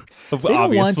to. They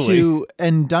don't want to,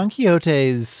 and Don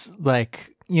Quixote's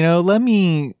like,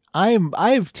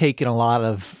 I've taken a lot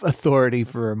of authority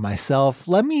for myself.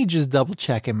 Let me just double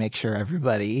check and make sure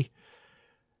everybody.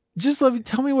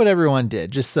 Tell me what everyone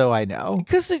did, just so I know.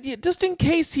 Because just in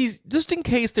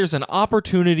case there's an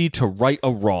opportunity to right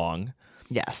a wrong.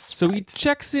 Yes. So he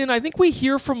checks in. I think we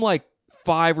hear from like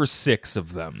 5 or 6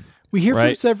 of them. We hear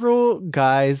from several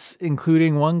guys,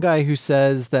 including one guy who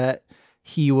says that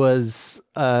he was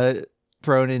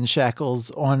thrown in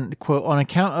shackles on, quote, on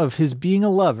account of his being a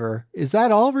lover. Is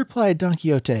that all? Replied Don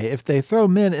Quixote. If they throw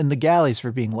men in the galleys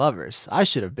for being lovers, I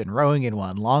should have been rowing in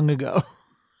one long ago.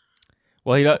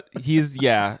 Well, he's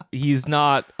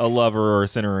not a lover or a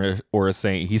sinner or a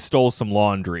saint. He stole some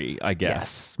laundry, I guess.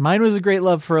 Yes. Mine was a great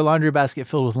love for a laundry basket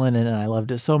filled with linen, and I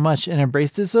loved it so much and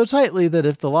embraced it so tightly that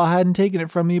if the law hadn't taken it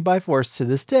from me by force to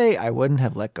this day, I wouldn't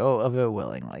have let go of it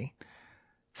willingly.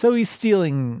 So he's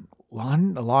stealing a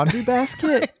laundry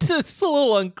basket? It's a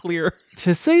little unclear.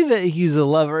 To say that he's a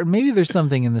lover, maybe there's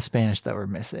something in the Spanish that we're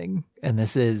missing, and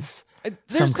this is...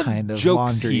 There's some kind of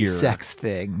laundry sex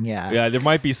thing. Yeah, there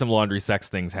might be some laundry sex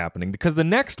things happening because the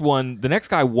next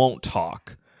guy won't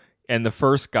talk. And the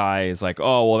first guy is like,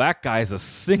 oh, well, that guy's a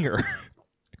singer.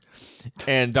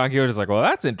 And Don Quixote's like, well,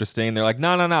 that's interesting. And they're like,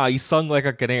 no, he sung like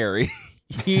a canary.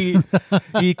 He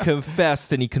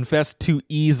confessed, and he confessed too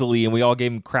easily, and we all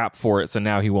gave him crap for it, so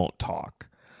now he won't talk.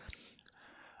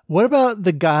 What about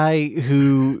the guy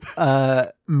who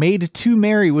made two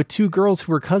merry with two girls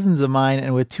who were cousins of mine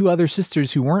and with two other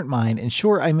sisters who weren't mine? In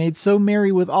short, I made so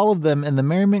merry with all of them, and the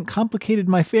merriment complicated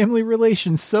my family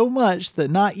relations so much that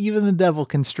not even the devil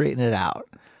can straighten it out.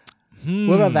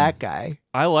 What about that guy?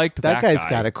 I liked that guy. That guy's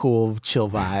got a cool, chill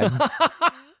vibe.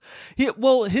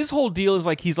 Well, his whole deal is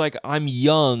like, he's like, I'm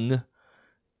young,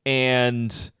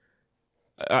 and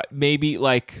maybe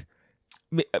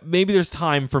there's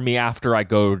time for me after I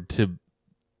go to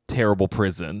terrible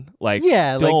prison. Like,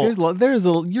 yeah, like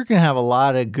you're gonna have a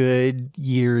lot of good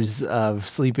years of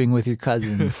sleeping with your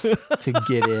cousins to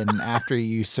get in after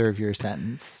you serve your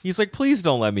sentence. He's like, please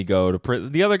don't let me go to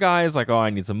prison. The other guy is like, oh, I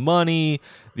need some money.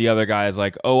 The other guy is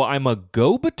like, oh, I'm a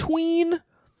go-between.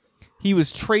 He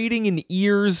was trading in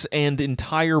ears and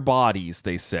entire bodies,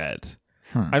 they said.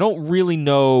 I don't really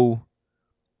know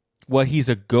what he's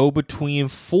a go-between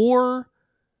for.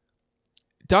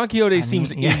 Don Quixote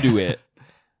seems into it,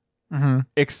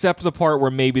 except the part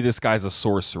where maybe this guy's a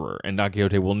sorcerer, and Don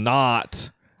Quixote will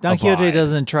not. Don Quixote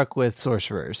doesn't truck with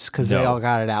sorcerers because they all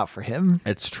got it out for him.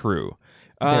 It's true.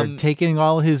 They're taking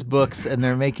all his books and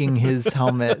they're making his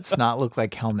helmets not look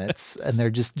like helmets, and they're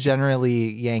just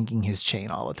generally yanking his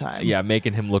chain all the time. Yeah,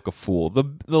 making him look a fool.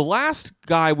 The last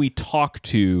guy we talked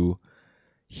to,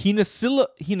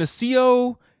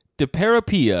 Hinacio de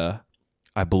Parapia,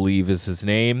 I believe is his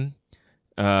name.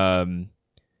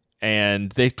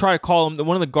 And they try to call him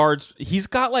one of the guards. He's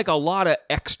got like a lot of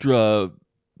extra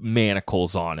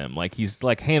manacles on him. Like he's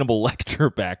like Hannibal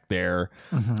Lecter back there,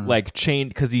 like chained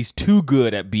because he's too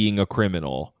good at being a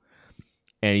criminal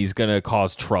and he's going to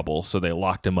cause trouble. So they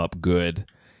locked him up good.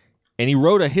 And he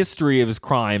wrote a history of his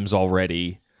crimes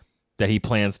already that he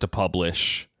plans to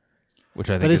publish, which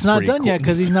I think is it's not pretty done cool. yet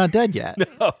because he's not dead yet.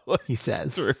 No, he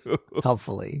says, true.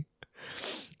 Helpfully.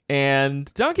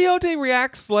 And Don Quixote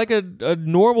reacts like a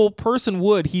normal person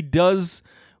would. He does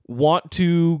want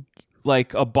to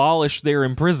like abolish their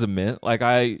imprisonment. Like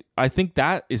I think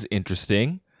that is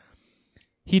interesting.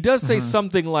 He does say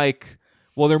something like,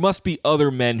 well, there must be other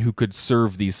men who could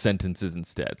serve these sentences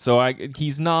instead. So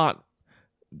he's not,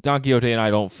 Don Quixote and I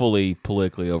don't fully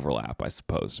politically overlap, I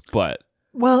suppose. But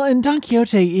well, and Don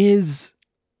Quixote is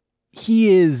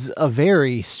a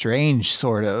very strange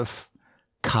sort of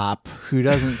cop who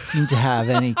doesn't seem to have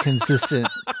any consistent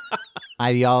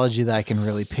ideology that I can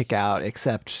really pick out,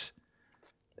 except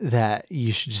that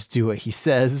you should just do what he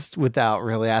says without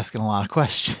really asking a lot of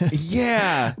questions.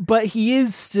 Yeah. But he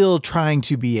is still trying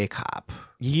to be a cop.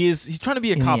 He's trying to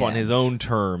be a cop on his own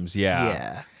terms. Yeah.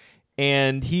 Yeah.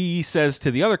 And he says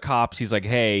to the other cops, he's like,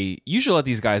 hey, you should let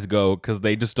these guys go because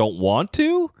they just don't want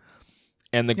to.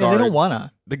 And the guards, they don't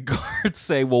wanna. The guards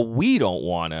say, well, we don't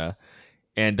wanna.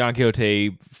 And Don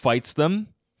Quixote fights them,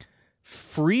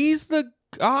 frees the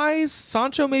guys.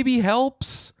 Sancho maybe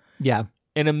helps. Yeah.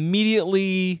 And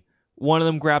immediately one of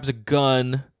them grabs a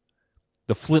gun,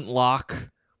 the flintlock,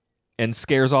 and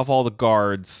scares off all the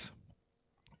guards.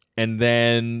 And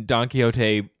then Don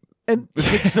Quixote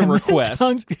makes a request.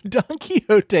 Don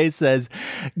Quixote says,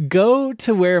 go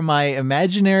to where my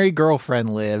imaginary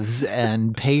girlfriend lives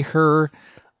and pay her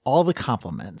all the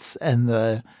compliments. And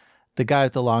the guy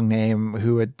with the long name,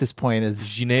 who at this point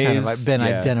is kind of been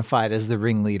identified as the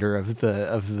ringleader of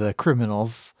the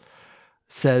criminals,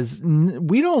 says,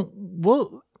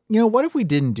 what if we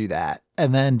didn't do that?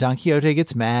 And then Don Quixote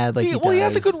gets mad. Like, he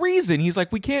has a good reason. He's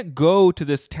like, we can't go to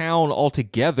this town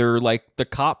altogether. Like, the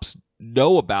cops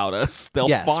know about us. They'll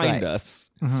find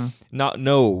us.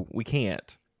 No, we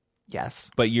can't. Yes.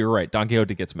 But you're right. Don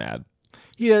Quixote gets mad.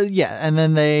 Yeah. And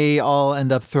then they all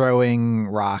end up throwing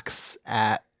rocks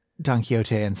at Don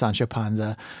Quixote and Sancho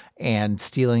Panza and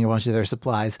stealing a bunch of their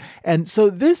supplies. And so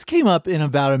this came up in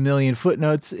about 1 million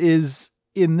footnotes. Is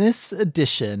in this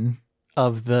edition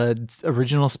of the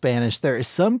original Spanish, there is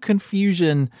some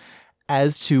confusion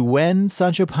as to when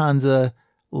Sancho Panza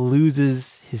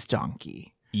loses his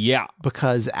donkey. Yeah.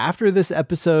 Because after this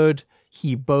episode,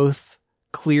 he both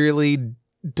clearly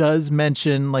does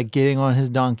mention like getting on his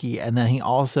donkey, and then he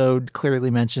also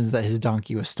clearly mentions that his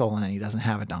donkey was stolen and he doesn't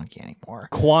have a donkey anymore.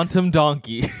 Quantum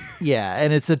donkey. Yeah,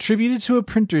 and it's attributed to a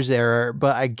printer's error,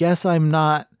 but I guess I'm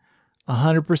not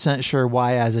 100% sure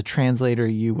why as a translator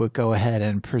you would go ahead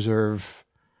and preserve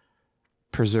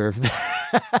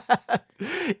that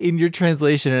in your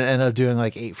translation and end up doing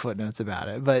like 8 footnotes about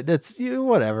it. But that's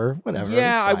whatever.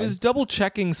 Yeah, I was double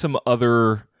checking some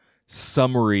other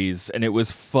summaries and it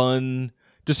was fun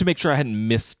just to make sure I hadn't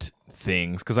missed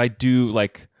things, because I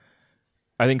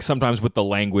think sometimes with the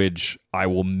language I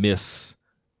will miss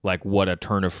like what a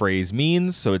turn of phrase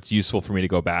means, so it's useful for me to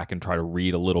go back and try to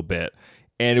read a little bit.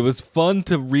 And it was fun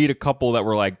to read a couple that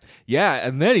were like, yeah,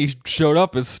 and then he showed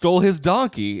up and stole his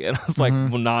donkey. And I was like,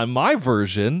 well, not in my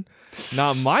version,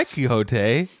 not my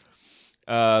Quixote.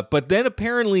 But then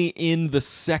apparently in the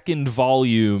second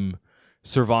volume,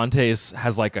 Cervantes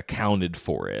has like accounted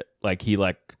for it. Like he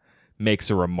like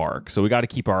makes a remark. So we got to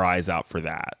keep our eyes out for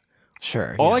that.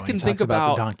 Sure. All I can think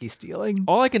about the donkey stealing.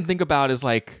 All I can think about is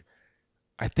like,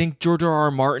 I think George R.R.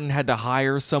 Martin had to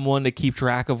hire someone to keep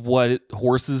track of what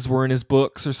horses were in his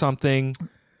books or something.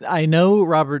 I know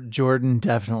Robert Jordan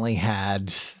definitely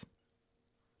had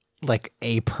like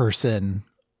a person,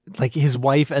 like his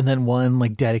wife, and then one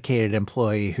like dedicated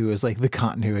employee who was like the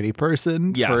continuity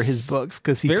person for his books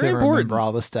because he couldn't remember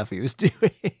all the stuff he was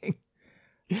doing.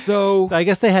 So I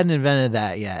guess they hadn't invented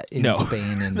that yet in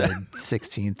Spain in the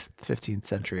 16th, 15th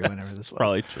century, whenever this was.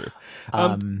 Probably true.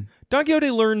 Don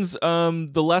Quixote learns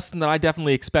the lesson that I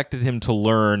definitely expected him to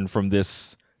learn from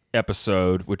this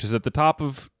episode, which is at the top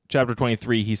of chapter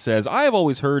 23. He says, I have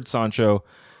always heard, Sancho,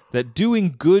 that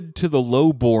doing good to the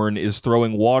lowborn is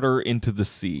throwing water into the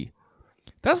sea.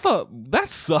 That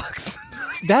sucks.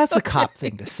 That's a cop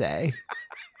thing to say.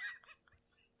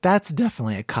 That's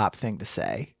definitely a cop thing to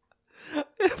say.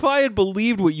 If I had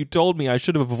believed what you told me, I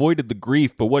should have avoided the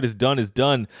grief, but what is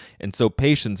done, and so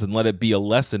patience and let it be a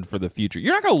lesson for the future.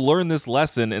 You're not going to learn this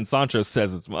lesson, and Sancho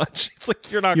says as much. It's like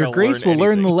you're not going to learn Your Grace will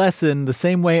learn the lesson the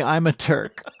same way I'm a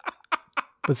Turk.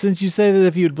 But since you say that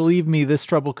if you had believed me, this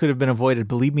trouble could have been avoided,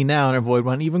 believe me now and avoid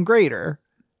one even greater.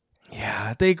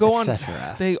 Yeah, they go on.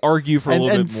 They argue for a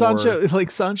little bit more.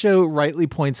 Sancho rightly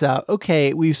points out,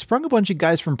 okay, we've sprung a bunch of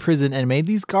guys from prison and made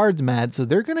these guards mad, so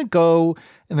they're going to go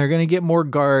and they're going to get more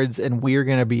guards, and we're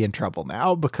going to be in trouble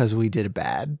now because we did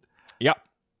bad. Yep.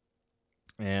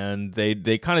 And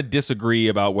they kind of disagree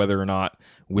about whether or not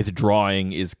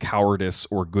withdrawing is cowardice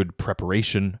or good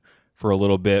preparation for a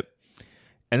little bit.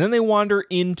 And then they wander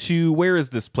into, where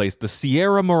is this place? The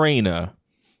Sierra Morena.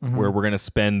 Where we're going to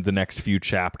spend the next few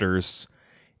chapters.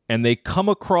 And they come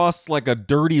across like a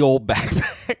dirty old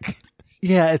backpack.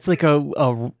 Yeah, it's like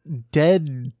a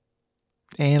dead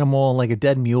animal, like a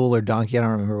dead mule or donkey. I don't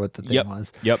remember what the thing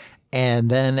was. Yep. And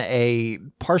then a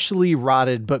partially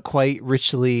rotted but quite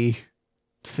richly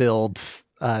filled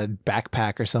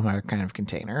backpack or some other kind of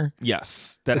container.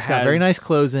 Yes. It's got very nice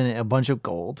clothes in it, a bunch of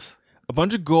gold.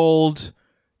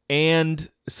 And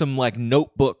some like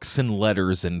notebooks and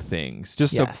letters and things.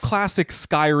 Just a classic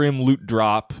Skyrim loot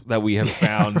drop that we have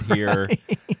found here.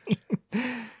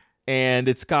 And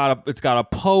it's got a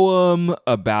poem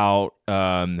about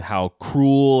how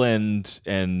cruel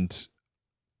and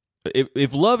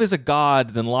if love is a god,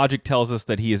 then logic tells us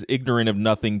that he is ignorant of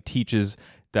nothing, teaches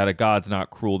that a god's not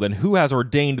cruel. Then who has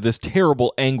ordained this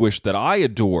terrible anguish that I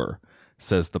adore,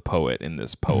 says the poet in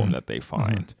this poem that they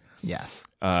find. Yes.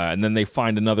 And then they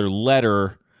find another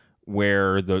letter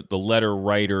where the letter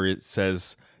writer, it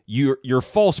says, your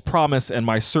false promise and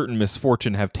my certain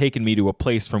misfortune have taken me to a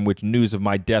place from which news of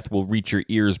my death will reach your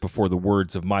ears before the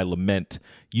words of my lament.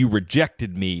 You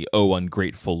rejected me, O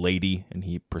ungrateful lady. And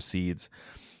he proceeds.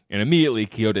 And immediately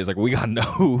Quixote is like, we got to know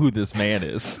who this man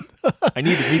is. I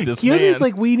need to meet this man. Quixote's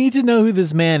like, we need to know who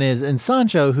this man is. And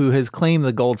Sancho, who has claimed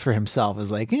the gold for himself, is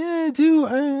like,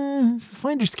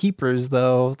 finders keepers,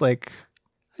 though. Like,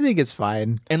 I think it's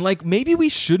fine. And like, maybe we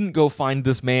shouldn't go find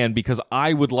this man because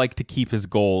I would like to keep his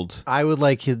gold. I would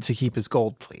like him to keep his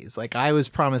gold, please. Like, I was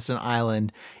promised an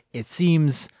island. It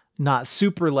seems not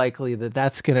super likely that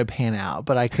that's going to pan out,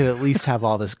 but I could at least have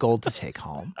all this gold to take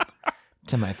home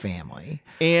to my family.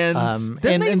 And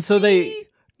so the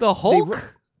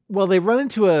Hulk. They run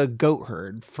into a goat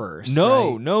herd first.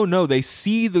 No. They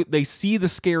see the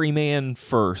scary man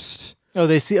first. Oh,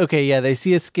 they see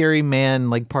a scary man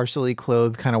like partially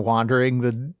clothed, kind of wandering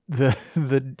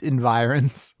the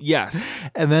environs. Yes.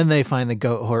 And then they find the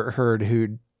goat herd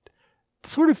who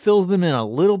sort of fills them in a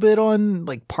little bit on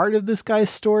like part of this guy's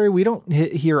story. We don't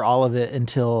hear all of it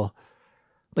until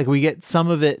like we get some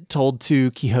of it told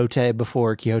to Quixote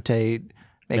before Quixote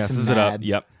makes him mad. It up.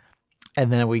 Yep. And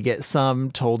then we get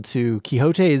some told to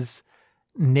Quixote's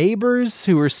neighbors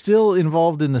who are still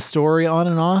involved in the story on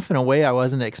and off in a way I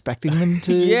wasn't expecting them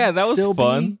to. Yeah, that was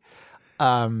fun.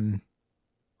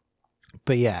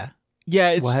 But yeah.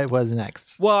 Yeah, what was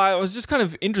next? Well, I was just kind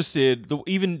of interested,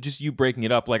 even just you breaking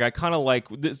it up. Like, I kind of like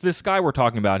this guy we're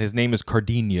talking about. His name is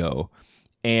Cardenio,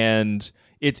 and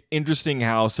it's interesting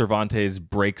how Cervantes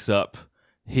breaks up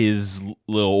his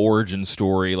little origin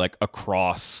story like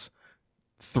across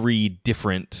 3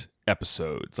 different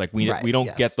episodes. Like we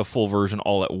don't get the full version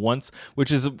all at once,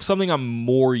 which is something I'm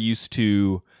more used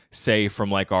to, say, from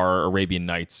like our Arabian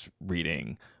Nights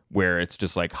reading, where it's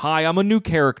just like, hi, I'm a new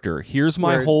character. Here's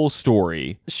my whole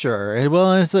story. Sure.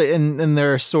 Well, and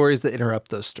there are stories that interrupt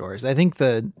those stories. I think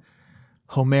the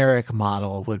Homeric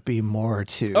model would be more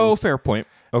to... Oh, fair point.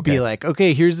 Okay. Be like,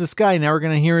 okay, here's this guy. Now we're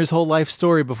going to hear his whole life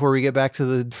story before we get back to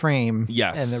the frame.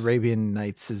 Yes. And the Arabian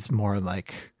Nights is more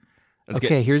like,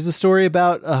 here's the story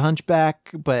about a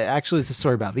hunchback, but actually it's a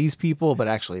story about these people, but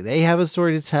actually they have a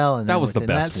story to tell. And that was the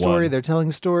best that story, one. They're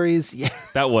telling stories. Yeah.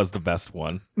 That was the best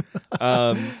one.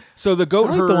 So the goat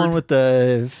herd... the one with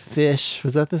the fish.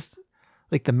 Was that this?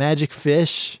 Like the magic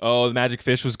fish? Oh, the magic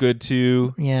fish was good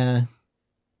too. Yeah.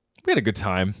 We had a good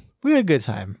time.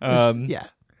 Yeah.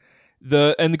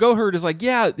 The goat herd is like,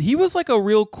 yeah, he was like a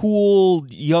real cool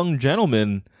young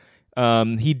gentleman.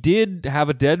 He did have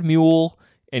a dead mule,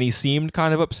 and he seemed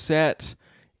kind of upset,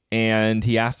 and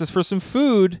he asked us for some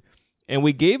food, and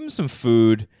we gave him some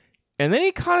food, and then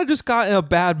he kind of just got in a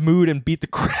bad mood and beat the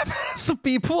crap out of some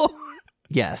people.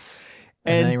 Yes.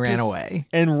 And then he ran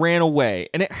away.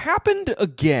 And it happened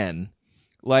again.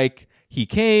 Like, he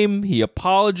came, he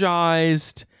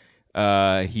apologized.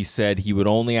 He said he would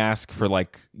only ask for,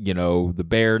 like, you know, the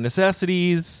bare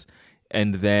necessities.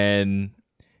 And then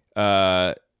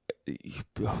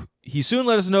he soon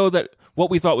let us know that what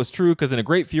we thought was true, because in a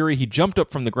great fury, he jumped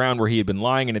up from the ground where he had been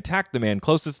lying and attacked the man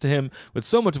closest to him with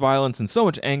so much violence and so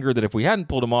much anger that if we hadn't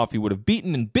pulled him off, he would have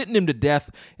beaten and bitten him to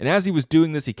death. And as he was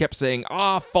doing this, he kept saying,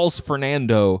 "Ah, false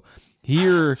Fernando.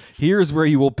 Here's where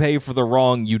you will pay for the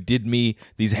wrong you did me.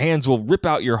 These hands will rip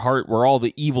out your heart where all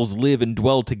the evils live and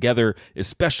dwell together,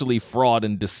 especially fraud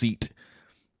and deceit."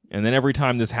 And then every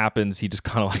time this happens, he just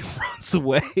kind of like runs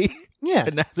away. Yeah.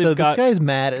 So this guy's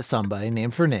mad at somebody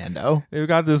named Fernando. They've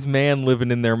got this man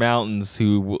living in their mountains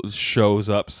who shows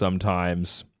up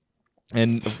sometimes.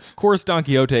 And of course, Don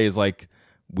Quixote is like,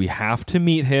 we have to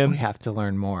meet him. We have to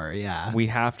learn more. Yeah. We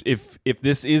have to, if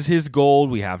this is his gold,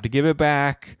 we have to give it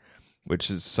back, which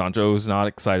is Sancho's not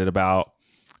excited about.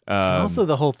 Also,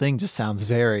 the whole thing just sounds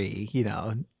very,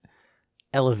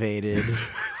 elevated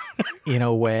in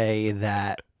a way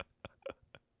that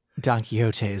Don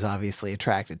Quixote is obviously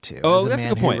attracted to. Oh, as that's a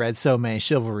good man point. Who read so many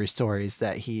chivalry stories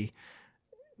that he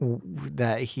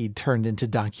turned into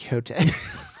Don Quixote.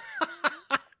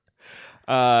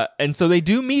 And so they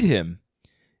do meet him,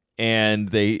 and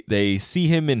they see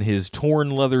him in his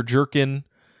torn leather jerkin,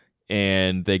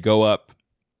 and they go up.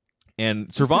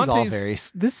 And Cervantes,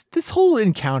 this whole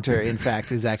encounter, in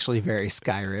fact, is actually very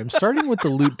Skyrim. Starting with the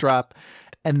loot drop,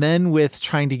 and then with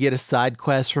trying to get a side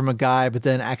quest from a guy, but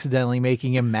then accidentally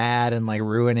making him mad and like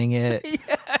ruining it.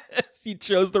 Yes, he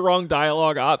chose the wrong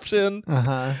dialogue option.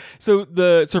 Uh-huh. So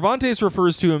the Cervantes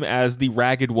refers to him as the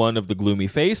ragged one of the gloomy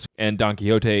face, and Don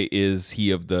Quixote is he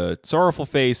of the sorrowful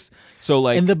face. So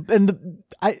like,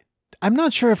 I'm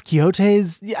not sure if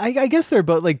Quixote's. I guess they're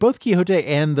both Quixote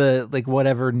and the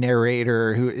whatever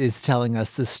narrator who is telling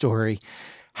us this story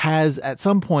has at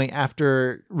some point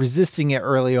after resisting it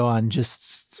early on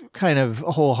just kind of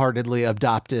wholeheartedly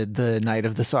adopted the Knight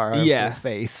of the Sorrowful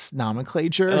Face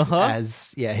nomenclature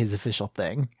as his official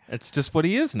thing. That's just what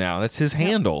he is now. That's his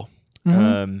handle.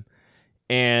 Mm-hmm.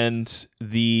 And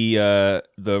the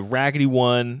raggedy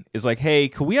one is like, hey,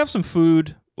 could we have some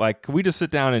food? Like, could we just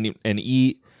sit down and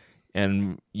eat?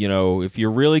 And, if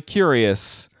you're really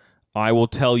curious, I will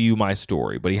tell you my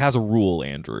story. But he has a rule,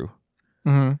 Andrew.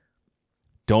 Mm-hmm.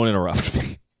 Don't interrupt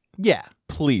me. Yeah.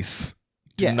 Please.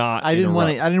 Do not I didn't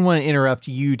interrupt. I didn't want to interrupt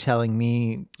you telling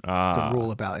me the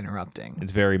rule about interrupting.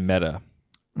 It's very meta.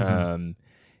 Mm-hmm.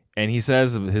 And he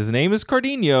says his name is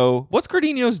Cardenio. What's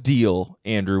Cardenio's deal,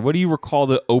 Andrew? What do you recall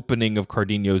the opening of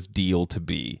Cardenio's deal to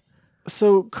be?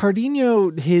 So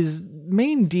Cardenio, his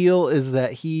main deal is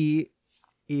that he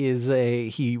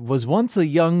was once a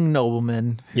young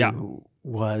nobleman who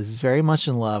was very much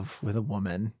in love with a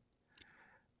woman.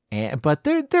 But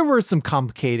there were some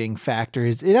complicating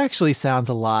factors. It actually sounds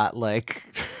a lot like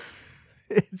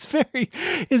it's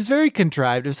very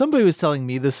contrived. If somebody was telling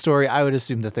me this story, I would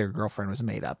assume that their girlfriend was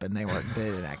made up and they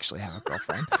didn't actually have a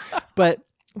girlfriend. But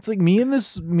it's like me and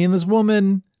this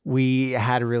woman, we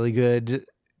had a really good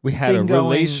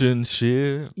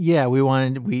relationship. Yeah, we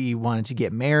wanted to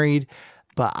get married,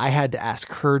 but I had to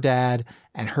ask her dad,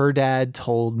 and her dad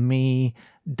told me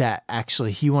that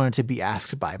actually he wanted to be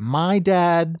asked by my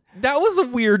dad. That was a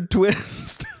weird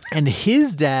twist. And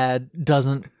his dad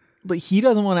doesn't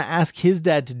want to ask his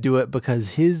dad to do it because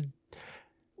he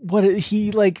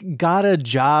got a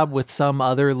job with some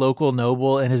other local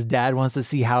noble, and his dad wants to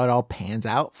see how it all pans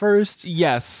out first.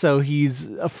 Yes. So he's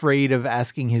afraid of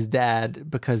asking his dad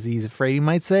because he's afraid he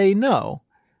might say no.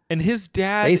 And his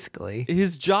dad, basically,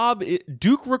 his job,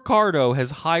 Duke Ricardo has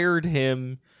hired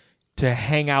him to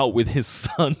hang out with his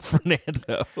son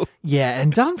Fernando. Yeah,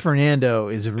 and Don Fernando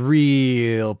is a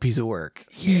real piece of work.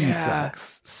 He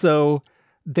sucks. So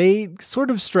they sort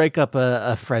of strike up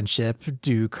a friendship,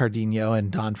 do Cardenio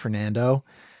and Don Fernando.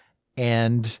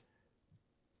 And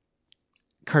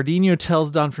Cardenio tells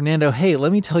Don Fernando, hey,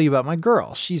 let me tell you about my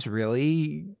girl. She's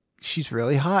really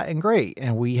hot and great,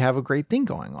 and we have a great thing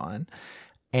going on.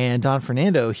 And Don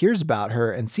Fernando hears about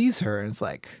her and sees her and is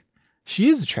like, she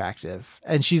is attractive,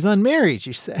 and she's unmarried,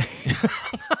 you say.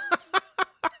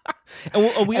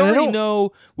 And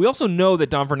we also know that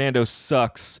Don Fernando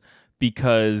sucks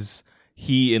because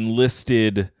he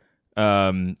enlisted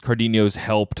Cardenio's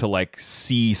help to like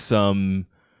see some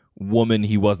woman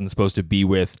he wasn't supposed to be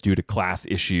with due to class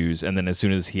issues, and then as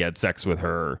soon as he had sex with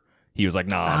her, he was like,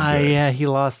 nah, I'm good. Yeah, he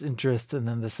lost interest and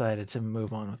then decided to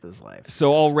move on with his life.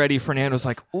 So already Fernando's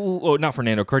like, not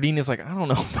Fernando. Cardenio's like, I don't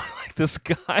know if I like this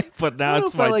guy, but now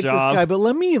it's my job. This guy, but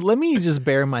let me just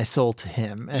bare my soul to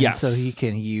him, and so he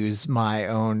can use my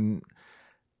own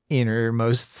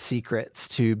innermost secrets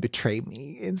to betray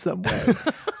me in some way.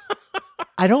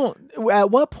 At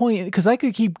what point, because I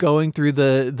could keep going through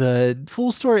the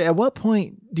full story. At what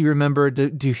point do you remember,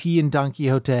 do he and Don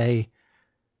Quixote,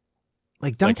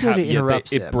 like Don Quixote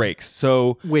interrupts him? It breaks.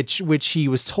 So which he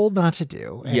was told not to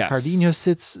do. And Cardenio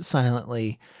sits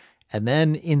silently and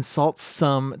then insults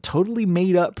some totally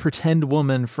made up pretend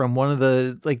woman from one of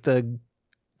the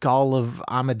Gall of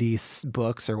Amadis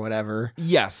books or whatever.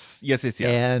 Yes.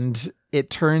 And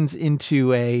it turns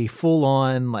into a full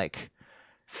on like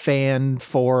fan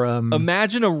forum.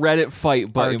 Imagine a Reddit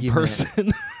fight, but argument. In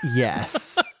person.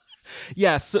 Yes.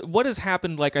 Yes. What has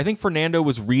happened? Like, I think Fernando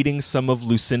was reading some of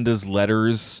Lucinda's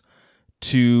letters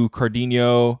to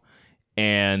Cardenio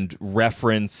and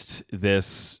referenced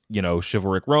this,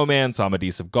 chivalric romance,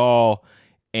 Amadis of Gaul.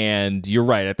 And you're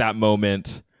right. At that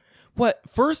moment,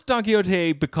 first Don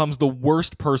Quixote becomes the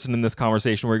worst person in this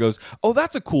conversation where he goes, oh,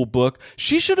 that's a cool book.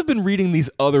 She should have been reading these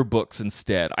other books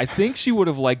instead. I think she would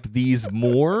have liked these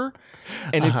more.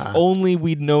 And if only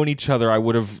we'd known each other, I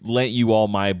would have lent you all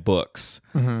my books.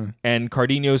 Mm-hmm. And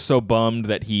Cardenio's so bummed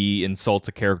that he insults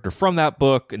a character from that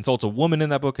book, insults a woman in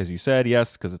that book, as you said,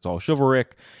 yes, because it's all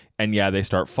chivalric. And yeah, they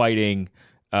start fighting.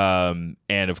 And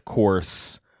of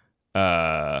course,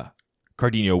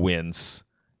 Cardenio wins.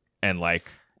 And like,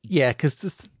 yeah,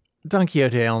 because Don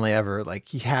Quixote only ever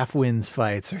he half wins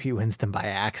fights or he wins them by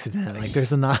accident. Like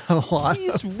there's not a lot.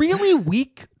 He's really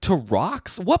weak to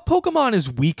rocks. What Pokemon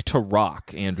is weak to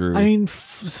rock, Andrew? I mean,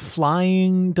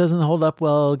 flying doesn't hold up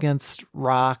well against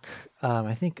rock.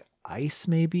 I think ice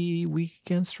may be weak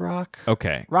against rock.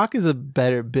 Okay, rock is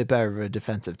bit better of a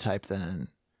defensive type than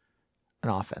an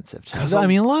offensive type. I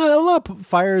mean, a lot of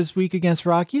fire is weak against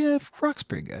rock. Yeah, rock's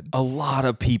pretty good. A lot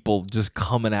of people just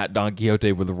coming at Don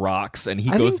Quixote with rocks, and he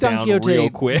goes down Don Quixote real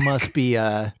quick. Must be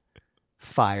a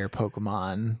fire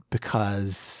Pokemon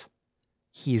because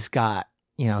he's got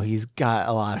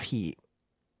a lot of heat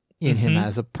in him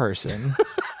as a person,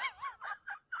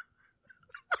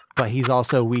 but he's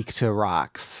also weak to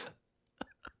rocks.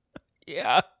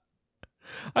 Yeah,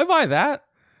 I buy that.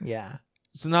 Yeah.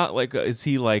 It's not like, is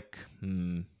he like,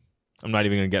 I'm not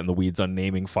even going to get in the weeds on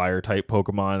naming fire type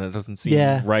Pokemon. It doesn't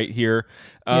seem right here.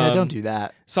 Don't do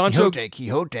that.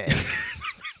 Quixote.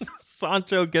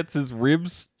 Sancho gets his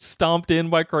ribs stomped in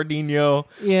by Cardenio.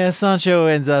 Yeah, Sancho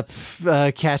ends up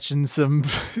catching some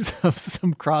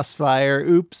crossfire.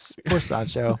 Oops, poor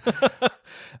Sancho.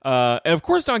 And of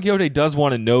course, Don Quixote does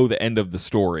want to know the end of the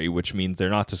story, which means they're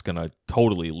not just going to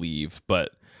totally leave.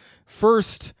 But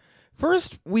first,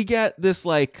 we get this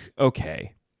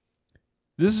okay,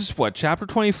 this is chapter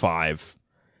 25,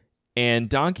 and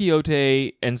Don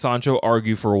Quixote and Sancho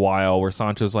argue for a while where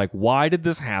Sancho's like, why did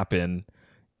this happen?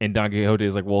 And Don Quixote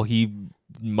is like, well, he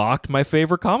mocked my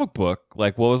favorite comic book.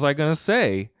 Like, what was I going to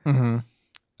say? Mm-hmm.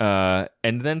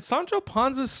 And then Sancho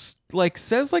Panza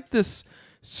says this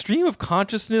stream of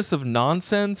consciousness of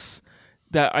nonsense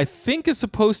that I think is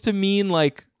supposed to mean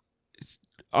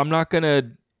I'm not going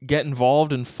to get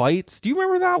involved in fights. Do you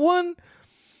remember that one?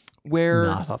 Where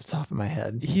not off the top of my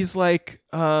head. He's like,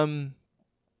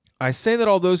 I say that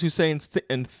all those who say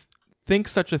and think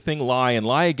such a thing lie and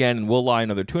lie again and will lie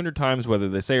another 200 times whether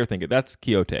they say or think it. That's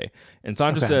Quixote. And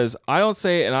Sancho says, I don't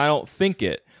say it and I don't think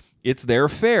it. It's their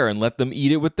affair and let them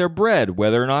eat it with their bread.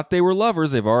 Whether or not they were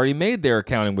lovers, they've already made their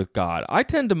accounting with God. I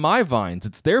tend to my vines.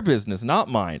 It's their business, not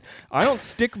mine. I don't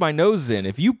stick my nose in.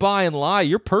 If you buy and lie,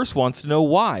 your purse wants to know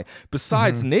why.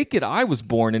 Besides, naked I was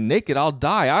born and naked I'll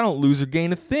die. I don't lose or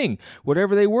gain a thing.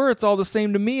 Whatever they were, it's all the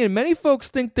same to me. And many folks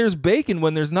think there's bacon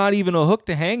when there's not even a hook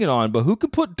to hang it on. But who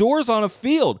could put doors on a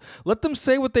field? Let them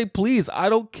say what they please. I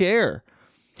don't care.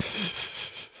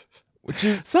 Which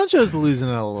is Sancho's losing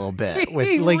it a little bit.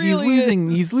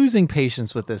 He's losing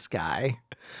patience with this guy.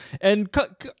 And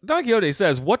Don Quixote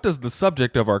says, "What does the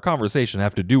subject of our conversation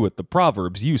have to do with the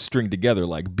proverbs you string together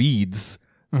like beads?"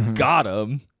 Got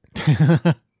him.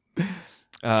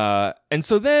 And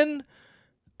so then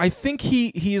I think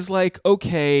he's like,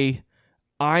 okay,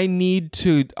 I need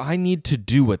to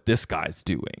do what this guy's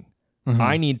doing.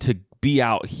 I need to be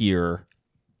out here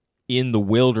in the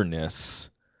wilderness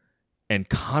and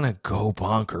kind of go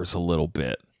bonkers a little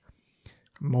bit.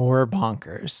 More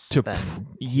bonkers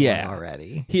than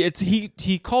already.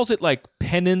 He calls it like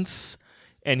penance,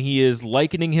 and he is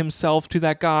likening himself to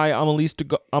that guy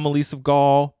Amadis of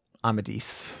Gaul.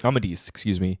 Amadis,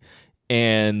 excuse me.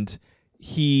 And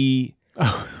he...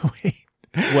 Oh, wait.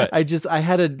 What? I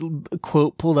had a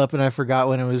quote pulled up and I forgot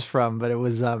when it was from, but it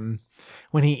was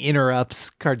when he interrupts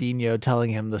Cardenio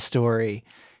telling him the story.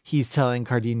 He's telling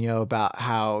Cardenio about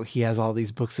how he has all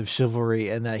these books of chivalry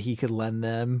and that he could lend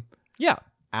them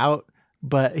out.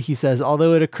 But he says,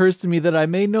 although it occurs to me that I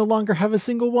may no longer have a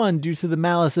single one due to the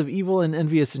malice of evil and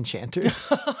envious enchanters.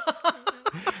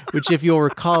 Which, if you'll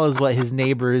recall, is what his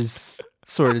neighbors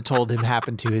sort of told him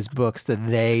happened to his books, that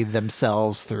they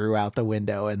themselves threw out the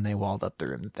window and they walled up the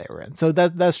room that they were in. So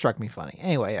that struck me funny.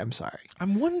 Anyway, I'm sorry.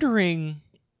 I'm wondering...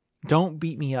 Don't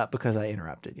beat me up because I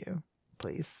interrupted you,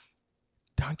 please.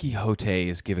 Don Quixote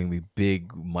is giving me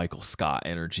big Michael Scott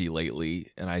energy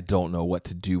lately, and I don't know what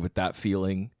to do with that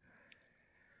feeling.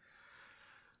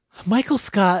 Michael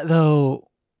Scott, though,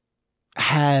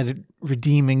 had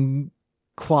redeeming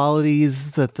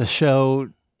qualities that the show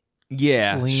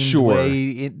leaned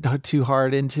way too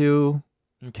hard into.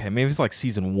 Okay, maybe it's like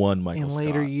season 1 Michael Scott. In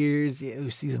later years,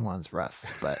 season 1's rough,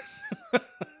 but...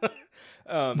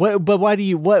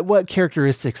 What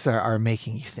characteristics are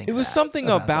making you think it was something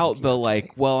about the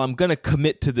like, well, I'm gonna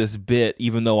commit to this bit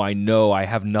even though I know I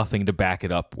have nothing to back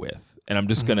it up with, and I'm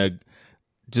just gonna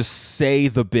just say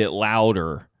the bit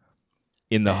louder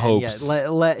in the hopes.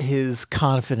 Let his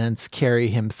confidence carry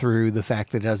him through the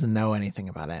fact that he doesn't know anything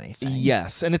about anything.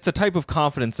 Yes, and it's a type of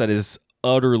confidence that is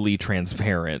utterly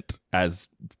transparent as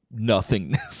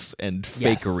nothingness and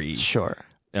fakery. Yes, sure.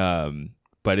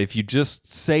 But if you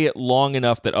just say it long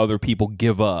enough that other people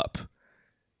give up,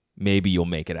 maybe you'll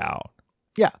make it out.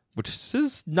 Yeah. Which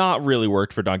has not really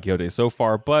worked for Don Quixote so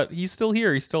far, but he's still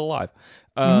here. He's still alive.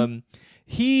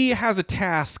 He has a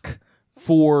task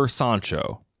for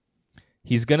Sancho.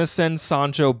 He's going to send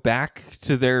Sancho back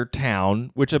to their town,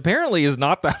 which apparently is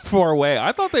not that far away.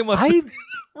 I thought they must have...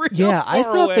 I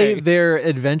thought their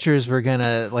adventures were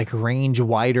gonna like range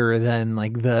wider than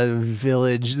like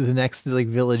the next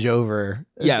village over.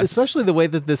 Yes, especially the way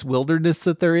that this wilderness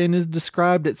that they're in is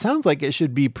described. It sounds like it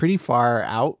should be pretty far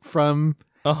out from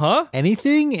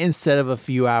anything instead of a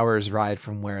few hours ride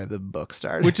from where the book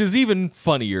started. Which is even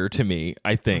funnier to me,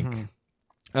 I think.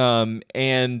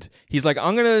 And he's like,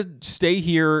 I'm gonna stay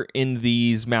here in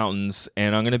these mountains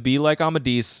and I'm gonna be like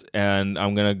Amadis and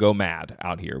I'm gonna go mad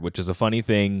out here, which is a funny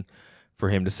thing for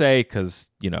him to say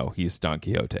because, he's Don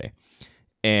Quixote.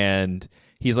 And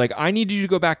he's like, I need you to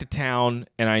go back to town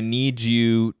and I need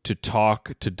you to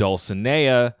talk to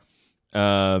Dulcinea.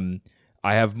 I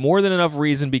have more than enough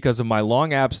reason because of my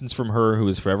long absence from her, who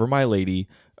is forever my lady.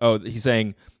 Oh, he's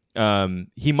saying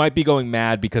he might be going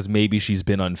mad because maybe she's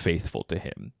been unfaithful to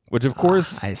him, which of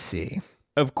course I see.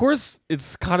 Of course,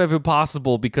 it's kind of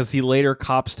impossible because he later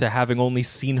cops to having only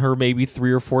seen her maybe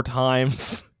 3 or 4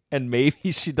 times, and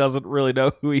maybe she doesn't really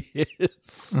know who he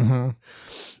is.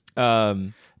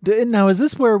 Now, is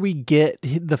this where we get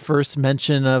the first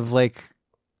mention of like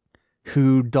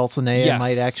who Dulcinea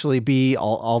might actually be?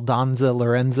 Aldonza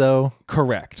Lorenzo?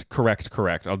 Correct.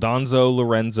 Aldonza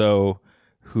Lorenzo,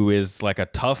 who is like a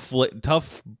tough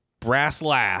brass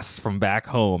lass from back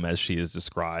home, as she is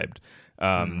described.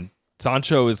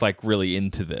 Sancho is like really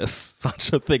into this.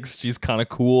 Sancho thinks she's kind of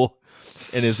cool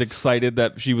and is excited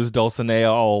that she was Dulcinea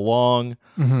all along.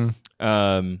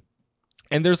 And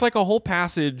there's like a whole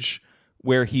passage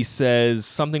where he says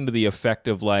something to the effect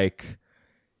of like,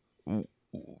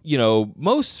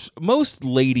 most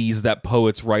ladies that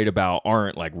poets write about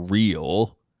aren't like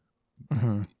real.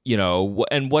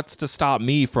 And what's to stop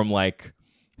me from like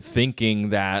thinking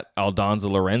that Aldonza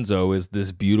Lorenzo is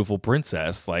this beautiful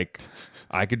princess? Like,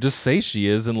 I could just say she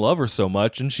is and love her so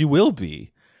much, and she will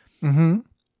be. No,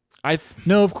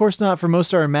 of course not. For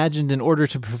most are imagined in order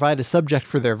to provide a subject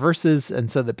for their verses, and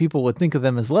so that people would think of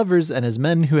them as lovers and as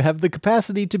men who have the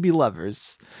capacity to be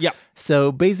lovers. Yeah.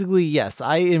 So basically, yes,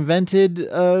 I invented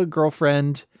a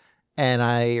girlfriend, and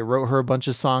I wrote her a bunch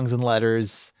of songs and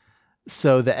letters.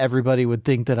 so that everybody would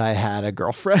think that I had a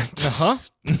girlfriend.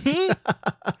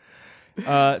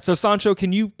 So Sancho,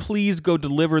 can you please go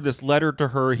deliver this letter to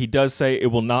her? He does say it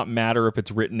will not matter if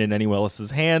it's written in anyone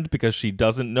else's hand because she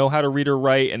doesn't know how to read or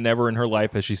write, and never in her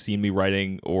life has she seen me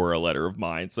writing or a letter of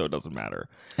mine, so it doesn't matter.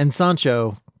 And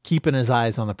Sancho, keeping his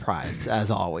eyes on the prize,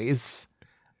 as always,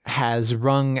 has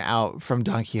wrung out from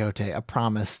Don Quixote a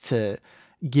promise to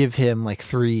give him like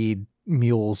 3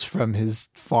 mules from his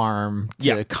farm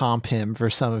to comp him for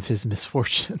some of his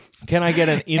misfortunes. Can I get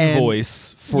an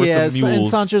invoice for some mules? And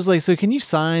Sancho's like, so can you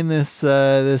sign this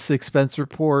expense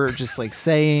report just like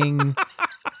saying,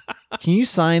 can you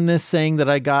sign this saying that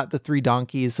I got the 3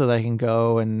 donkeys so that I can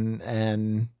go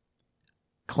and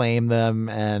claim them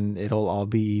and it'll all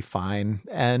be fine?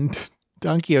 And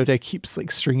Don Quixote keeps like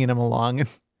stringing him along.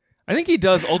 I think he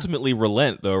does ultimately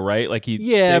relent, though, right? Like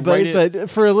but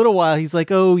for a little while he's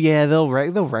like, oh yeah, they'll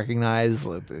recognize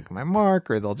like, my mark,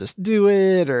 or they'll just do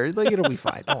it, or like it'll be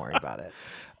fine. Don't worry about it.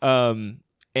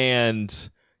 And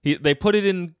they put it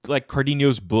in like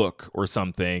Cardenio's book or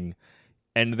something,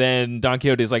 and then Don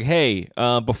Quixote is like, hey,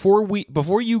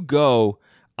 before you go,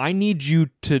 I need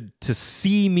you to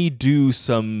see me do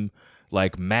some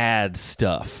like mad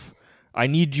stuff. I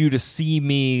need you to see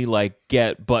me like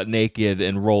get butt naked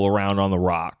and roll around on the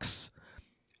rocks.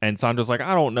 And Sancho's like,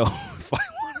 I don't know if I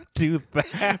want to do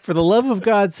that. For the love of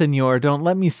God, senor, don't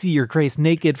let me see your grace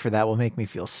naked, for that will make me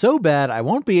feel so bad I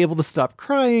won't be able to stop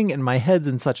crying, and my head's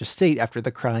in such a state after the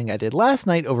crying I did last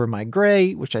night over my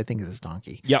gray, which I think is his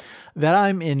donkey. Yep. That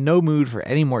I'm in no mood for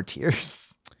any more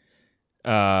tears.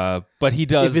 But he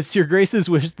does. If it's your grace's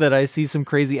wish that I see some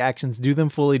crazy actions, do them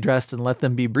fully dressed and let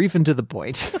them be brief and to the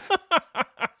point.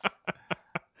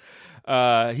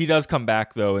 He does come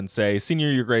back though and say,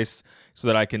 Senior, your grace, so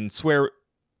that I can swear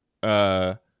with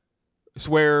a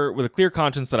clear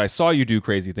conscience that I saw you do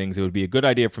crazy things, it would be a good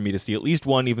idea for me to see at least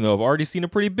one, even though I've already seen a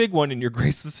pretty big one and your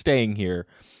grace is staying here.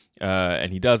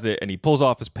 And he does it, and he pulls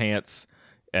off his pants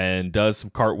and does some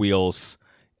cartwheels,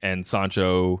 and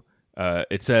Sancho,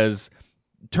 it says,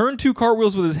 turned 2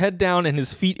 cartwheels with his head down and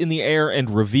his feet in the air and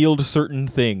revealed certain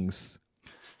things.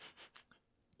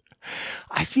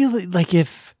 I feel like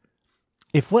if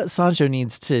what Sancho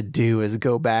needs to do is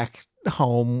go back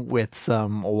home with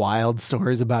some wild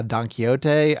stories about Don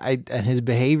Quixote and his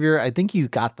behavior, I think he's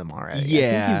got them already. Yeah.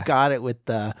 I think you've got it with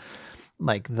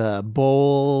the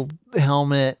bull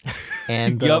helmet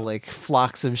and the like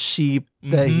flocks of sheep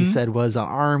that he said was an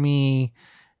army,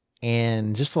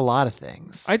 and just a lot of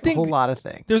things. I think a whole lot of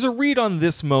things. There's a read on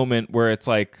this moment where it's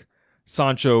like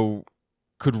Sancho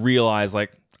could realize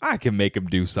like, I can make him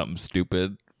do something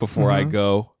stupid before I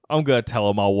go. I'm going to tell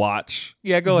him I'll watch.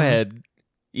 Yeah, go ahead,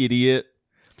 idiot.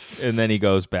 And then he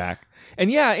goes back.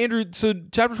 And yeah, Andrew, so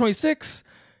chapter 26,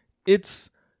 it's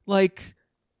like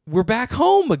we're back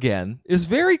home again. It's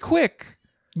very quick.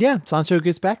 Yeah, Sancho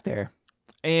gets back there.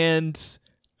 And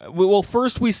well,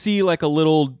 first we see like a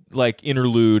little like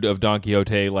interlude of Don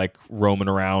Quixote like roaming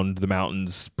around the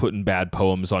mountains, putting bad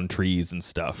poems on trees and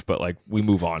stuff. But like we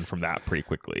move on from that pretty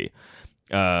quickly.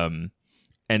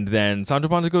 And then Sancho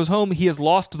Panza goes home. He has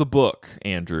lost the book,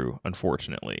 Andrew,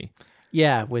 unfortunately.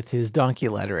 Yeah, with his donkey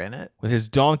letter in it. With his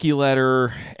donkey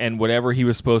letter and whatever he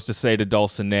was supposed to say to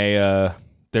Dulcinea.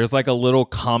 There's like a little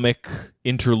comic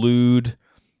interlude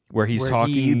where he's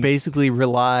talking. He basically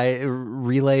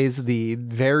relays the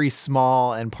very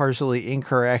small and partially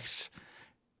incorrect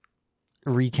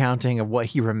recounting of what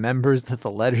he remembers that the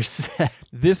letter said.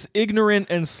 This ignorant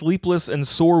and sleepless and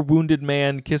sore wounded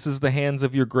man kisses the hands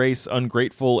of your grace,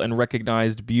 ungrateful and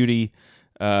recognized beauty.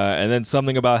 And then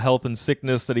something about health and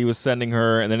sickness that he was sending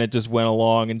her, and then it just went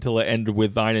along until it ended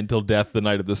with thine until death, the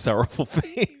night of the sorrowful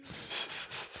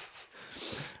face.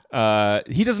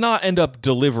 He does not end up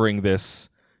delivering this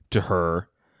to her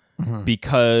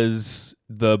because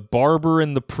the barber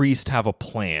and the priest have a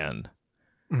plan.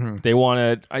 They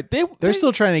want to. They're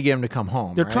still trying to get him to come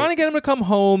home. They're trying to get him to come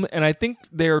home, and I think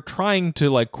they're trying to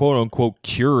like quote unquote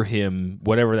cure him,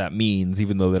 whatever that means,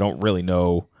 even though they don't really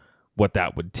know what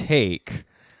that would take.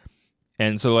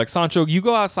 And so, like, Sancho, you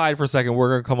go outside for a second. We're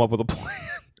gonna come up with a plan,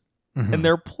 and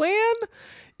their plan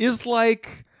is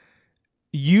like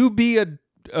you be a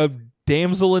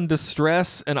damsel in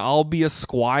distress, and I'll be a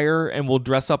squire, and we'll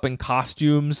dress up in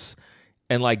costumes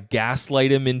and like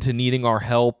gaslight him into needing our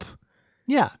help.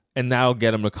 Yeah. And that'll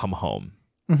get him to come home.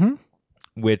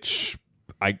 Which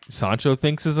Sancho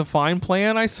thinks is a fine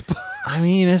plan, I suppose. I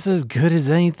mean, it's as good as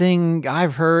anything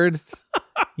I've heard,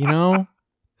 you know?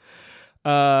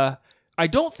 I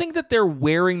don't think that they're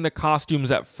wearing the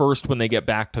costumes at first when they get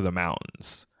back to the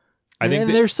mountains. I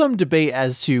think there's some debate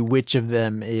as to which of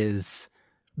them is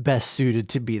best suited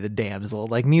to be the damsel.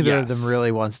 Like neither of them Yes.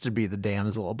 really wants to be the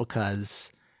damsel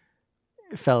because,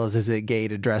 fellas, is it gay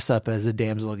to dress up as a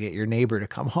damsel, get your neighbor to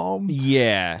come home?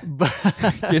 Yeah. But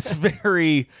It's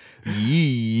very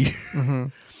yee.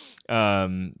 Mhm.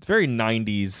 It's very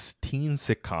 90s teen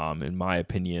sitcom, in my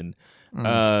opinion.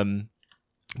 Mm.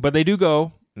 But they do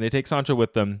go, and they take Sancho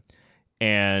with them.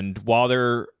 And while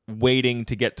they're waiting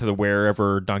to get to the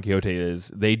wherever Don Quixote is,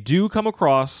 they do come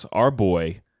across our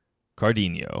boy,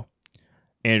 Cardenio.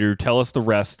 Andrew, tell us the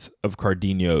rest of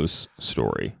Cardenio's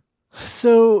story.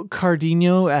 So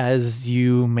Cardenio, as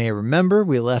you may remember,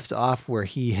 we left off where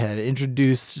he had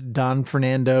introduced Don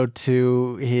Fernando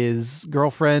to his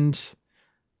girlfriend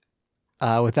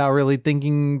without really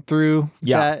thinking through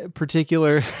that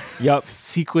particular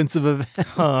sequence of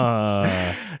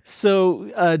events.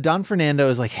 So Don Fernando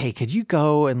is like, hey, could you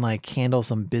go and like handle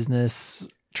some business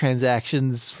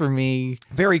transactions for me?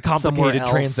 Very complicated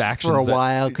transactions for a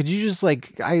while. Could you just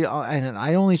like,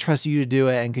 I only trust you to do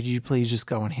it, and could you please just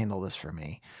go and handle this for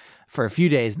me for a few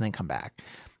days and then come back?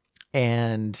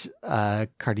 And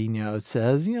Cardenio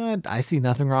says, I see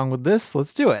nothing wrong with this.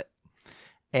 Let's do it.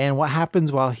 And what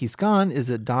happens while he's gone is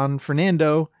that Don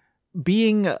Fernando,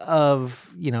 being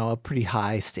of, a pretty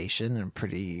high station and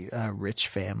pretty rich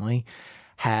family,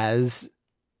 has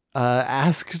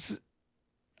asked,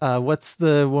 what's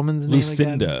the woman's name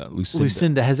again?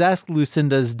 Lucinda has asked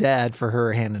Lucinda's dad for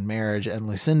her hand in marriage. And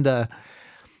Lucinda,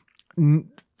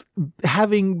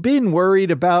 having been worried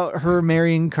about her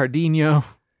marrying Cardenio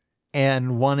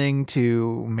and wanting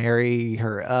to marry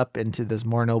her up into this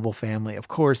more noble family, of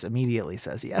course, immediately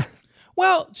says yes.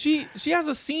 Well, she has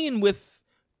a scene with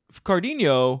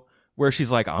Cardenio where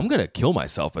she's like, I'm going to kill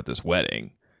myself at this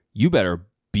wedding. You better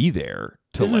be there.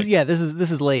 This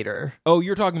is later. Oh,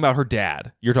 you're talking about her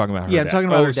dad. I'm talking about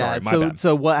her dad. Sorry,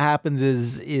 so what happens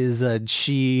is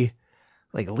she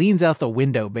like leans out the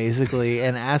window basically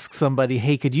and asks somebody,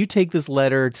 hey, could you take this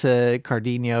letter to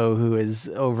Cardenio, who is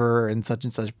over in such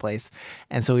and such place?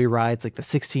 And so he rides like the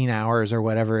 16 hours or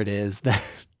whatever it is that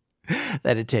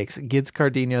it takes, gets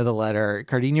Cardenio the letter.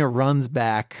 Cardenio runs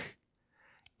back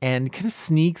and kind of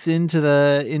sneaks into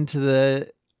the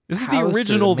This is the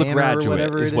original The Graduate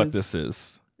is what is. This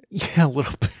is. Yeah, a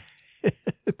little bit.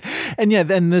 And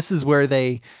then this is where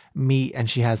they meet, and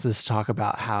she has this talk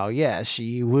about how,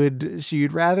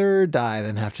 she'd rather die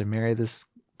than have to marry this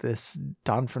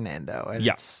Don Fernando. And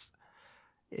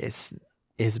it's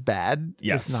bad.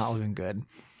 Yes. It's not looking good.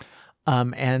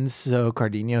 And so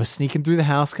Cardenio sneaking through the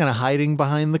house, kind of hiding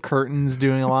behind the curtains,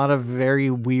 doing a lot of very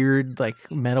weird,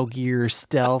 like Metal Gear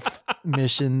stealth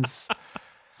missions.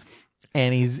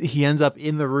 And he ends up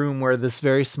in the room where this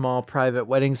very small private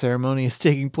wedding ceremony is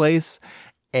taking place.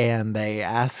 And they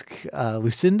ask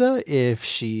Lucinda if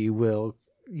she will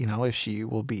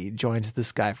be joined to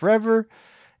this guy forever.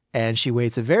 And she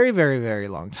waits a very, very, very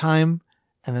long time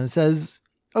and then says,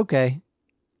 okay.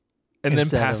 And then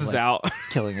passes out.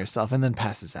 Killing herself, and then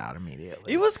passes out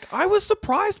immediately. I was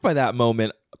surprised by that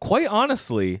moment. Quite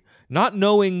honestly, not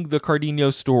knowing the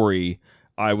Cardenio story,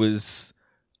 I was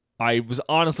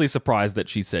honestly surprised that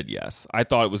she said yes. I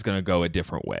thought it was going to go a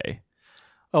different way.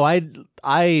 Oh,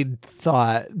 I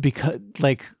thought, because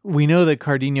like we know that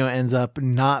Cardenio ends up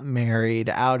not married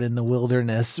out in the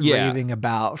wilderness, raving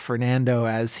about Fernando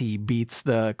as he beats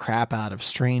the crap out of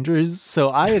strangers.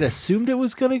 So I had assumed it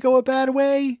was going to go a bad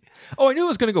way. Oh, I knew it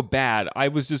was going to go bad. I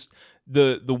was just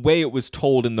the way it was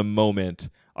told in the moment.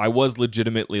 I was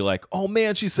legitimately like, "Oh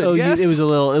man, she said yes." It was a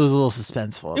little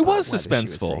suspenseful. It was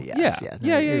suspenseful. Yes.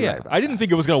 Yeah. I didn't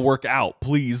think it was going to work out.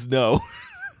 Please, no.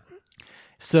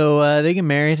 So they get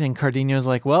married, and Cardenio's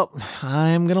like, well,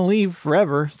 I'm going to leave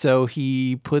forever. So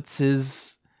he puts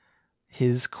his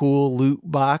cool loot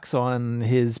box on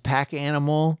his pack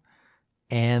animal,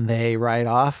 and they ride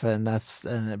off. And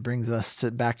it brings us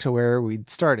back to where we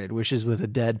started, which is with a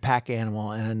dead pack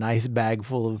animal and a nice bag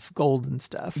full of gold and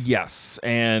stuff. Yes.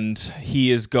 And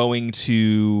he is going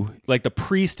to, like, the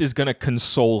priest is going to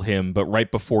console him. But right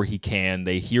before he can,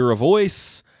 they hear a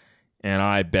voice, and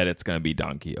I bet it's going to be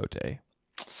Don Quixote.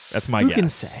 That's my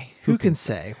guess. Who can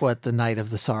say what the Knight of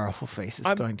the Sorrowful Face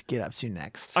is going to get up to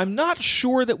next? I'm not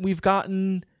sure that we've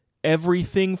gotten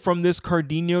everything from this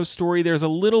Cardenio story. There's a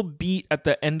little beat at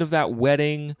the end of that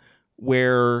wedding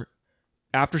where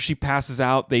after she passes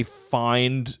out, they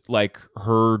find like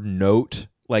her note,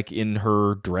 like in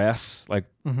her dress, like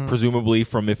presumably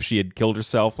from if she had killed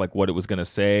herself, like what it was going to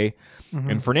say.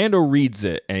 And Fernando reads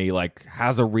it and he like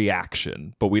has a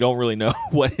reaction, but we don't really know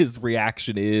what his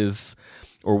reaction is.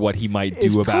 or what he might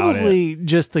it's do about it. Probably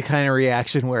just the kind of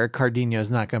reaction where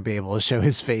Cardenio's not going to be able to show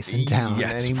his face in town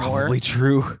yeah, it's anymore. Probably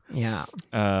true. Yeah.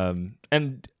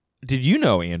 And did you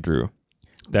know, Andrew,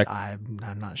 that I'm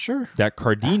not sure that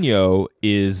Cardenio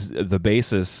is the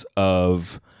basis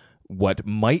of what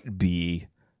might be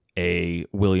a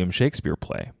William Shakespeare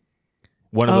play?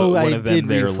 One of I them, did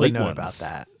their briefly late know ones. about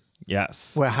that.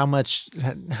 Yes. Well,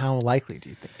 how likely do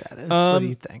you think that is? What do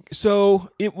you think? So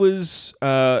it was,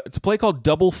 it's a play called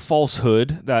Double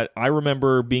Falsehood that I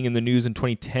remember being in the news in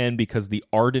 2010 because the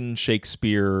Arden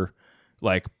Shakespeare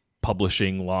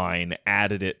publishing line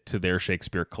added it to their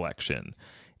Shakespeare collection.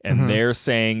 And they're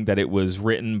saying that it was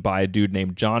written by a dude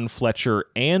named John Fletcher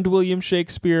and William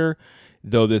Shakespeare,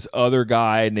 though this other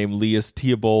guy named Leas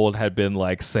Theobald had been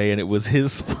saying it was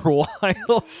his for a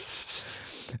while.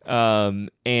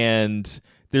 And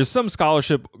there's some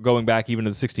scholarship going back even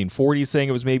to the 1640s saying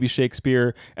it was maybe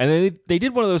Shakespeare. And then they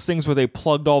did one of those things where they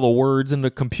plugged all the words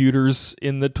into computers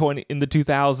in the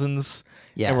 2000s.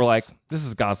 Yes. And we're like, this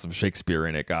has got some Shakespeare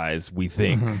in it, guys. We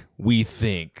think. We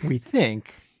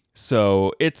think.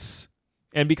 So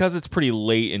and because it's pretty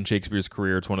late in Shakespeare's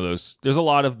career, it's one of those, there's a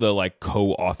lot of the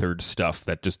co-authored stuff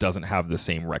that just doesn't have the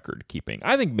same record keeping.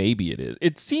 I think maybe it is.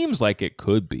 It seems like it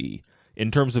could be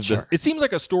in terms of it seems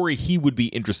like a story he would be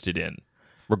interested in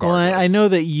regardless. Well, I know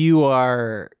that you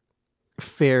are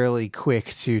fairly quick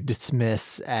to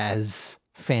dismiss as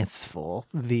fanciful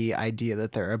the idea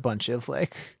that there are a bunch of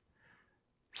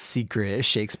secret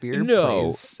Shakespeare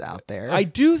plays out there.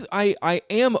 I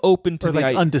am open to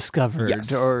or undiscovered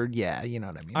yes. or you know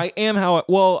what I mean. I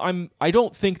am I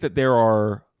don't think that there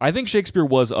are. I think Shakespeare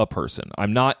was a person.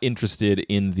 I'm not interested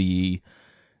in the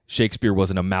Shakespeare was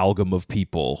an amalgam of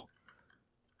people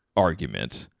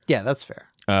argument. Yeah, that's fair.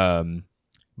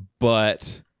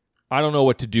 But I don't know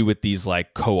what to do with these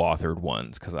co-authored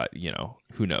ones because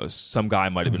who knows? Some guy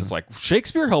might have been just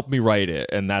Shakespeare helped me write it,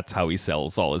 and that's how he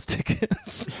sells all his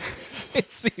tickets.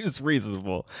 It seems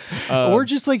reasonable. Or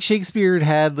just Shakespeare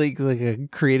had a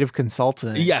creative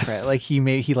consultant. Yes, right? He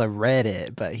read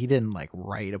it, but he didn't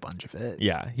write a bunch of it.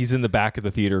 Yeah, he's in the back of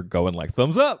the theater going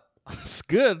thumbs up. It's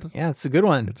good. Yeah, it's a good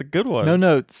one. It's a good one. No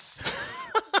notes.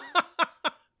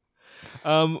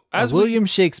 As William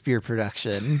Shakespeare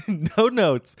production. No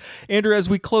notes. Andrew, as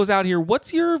we close out here,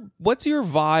 what's your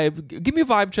vibe? Give me a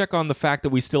vibe check on the fact that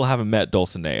we still haven't met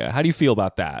Dulcinea. How do you feel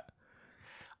about that?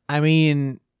 I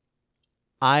mean,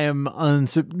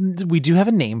 we do have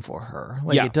a name for her.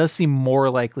 It does seem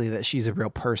more likely that she's a real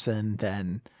person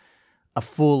than a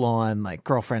full-on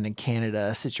girlfriend in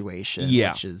Canada situation,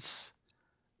 which is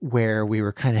where we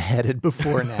were kind of headed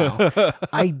before now.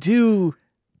 I do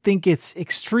think it's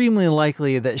extremely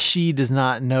likely that she does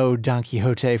not know Don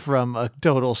Quixote from a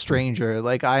total stranger.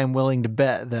 I am willing to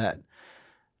bet that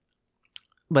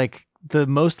the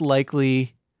most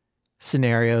likely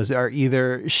scenarios are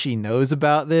either she knows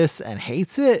about this and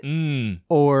hates it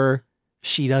or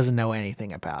she doesn't know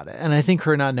anything about it. And I think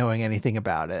her not knowing anything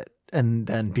about it and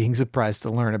then being surprised to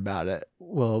learn about it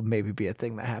will maybe be a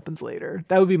thing that happens later.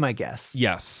 That would be my guess.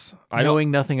 Yes.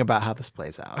 Knowing nothing about how this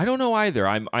plays out. I don't know either.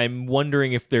 I'm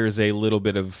wondering if there's a little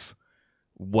bit of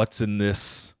what's in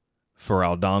this for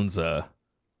Aldonza.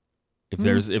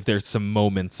 If there's some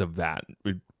moments of that.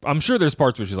 I'm sure there's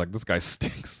parts where she's like, this guy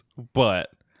stinks.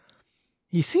 But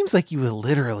he seems like he would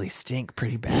literally stink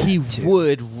pretty bad. He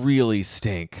would really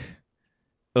stink.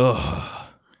 Ugh.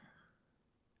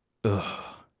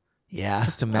 Yeah.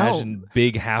 Just imagine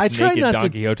big half-naked Don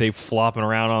Quixote flopping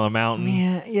around on a mountain.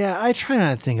 Yeah. I try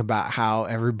not to think about how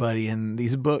everybody in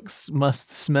these books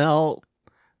must smell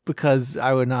because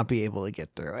I would not be able to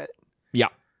get through it. Yeah.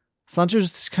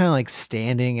 Sancho's just kind of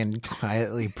standing and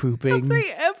quietly pooping. Have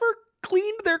they ever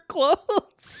cleaned their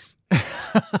clothes?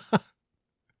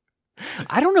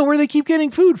 I don't know where they keep getting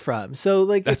food from. So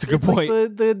that's a good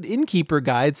point. The innkeeper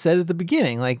guide said at the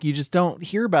beginning, you just don't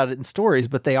hear about it in stories,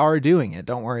 but they are doing it.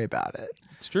 Don't worry about it.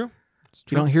 It's true.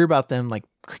 You don't hear about them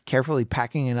carefully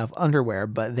packing enough underwear,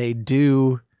 but they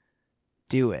do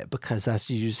it because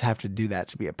you just have to do that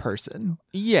to be a person.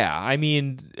 Yeah. I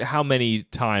mean, how many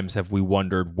times have we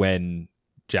wondered when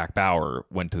Jack Bauer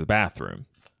went to the bathroom?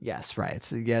 Yes. Right.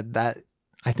 So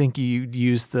I think you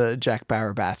used the Jack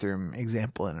Bauer bathroom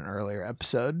example in an earlier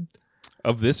episode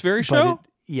of this very show.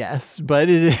 Yes, but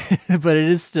it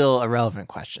is still a relevant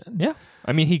question. Yeah,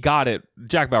 I mean, he got it.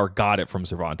 Jack Bauer got it from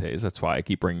Cervantes. That's why I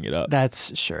keep bringing it up.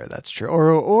 That's true.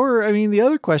 Or I mean, the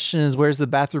other question is, where's the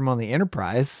bathroom on the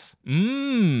Enterprise?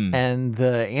 And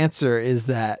the answer is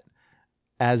that,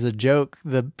 as a joke,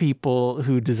 the people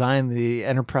who designed the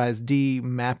Enterprise D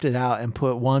mapped it out and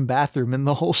put one bathroom in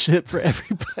the whole ship for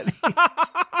everybody.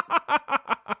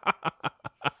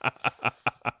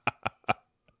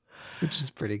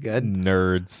 pretty good.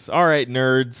 Nerds. All right,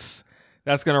 nerds.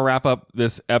 That's going to wrap up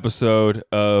this episode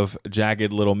of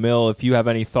Jagged Little Mill. If you have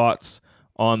any thoughts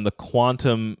on the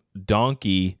quantum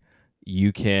donkey,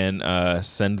 you can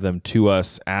send them to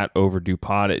us at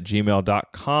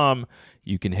overduepod@gmail.com.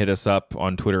 You can hit us up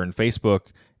on Twitter and Facebook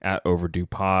at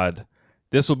overduepod.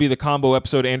 This will be the combo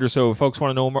episode, Andrew. So if folks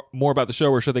want to know more about the show,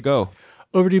 where should they go?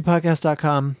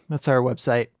 Overduepodcast.com. That's our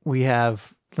website. We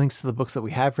have links to the books that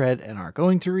we have read and are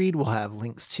going to read. We'll have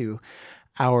links to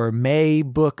our May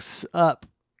books up.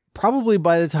 Probably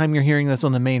by the time you're hearing this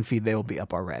on the main feed, they will be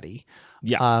up already.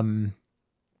 Yeah.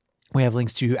 We have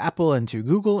links to Apple and to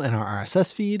Google in our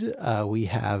RSS feed. We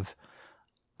have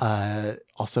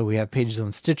pages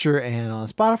on Stitcher and on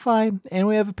Spotify, and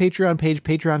we have a Patreon page,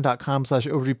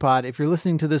 patreon.com/overduepod. If you're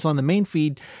listening to this on the main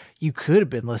feed, you could have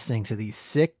been listening to these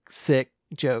sick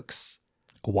jokes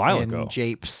a while ago.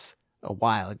 Japes a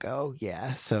while ago.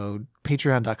 Yeah. So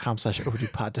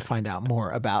patreon.com/overduepod to find out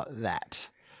more about that.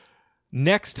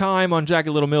 Next time on Jagged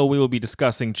Little Mill, we will be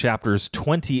discussing chapters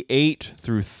 28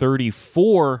 through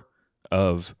 34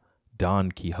 of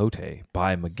Don Quixote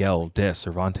by Miguel de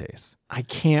Cervantes. I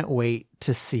can't wait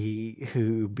to see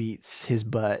who beats his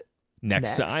butt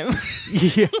next time.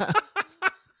 Yeah.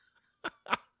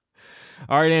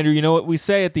 All right, Andrew, you know what we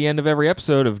say at the end of every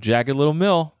episode of Jagged Little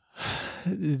Mill?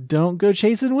 Don't go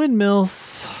chasing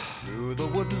windmills. Through the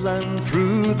woodland,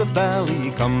 through the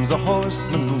valley, comes a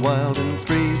horseman wild and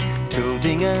free,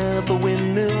 tilting at the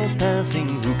windmills passing.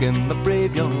 Who can the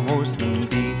brave young horseman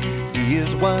be? He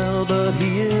is wild, but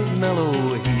he is mellow.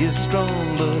 He is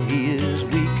strong, but he is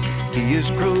weak. He is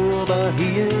cruel, but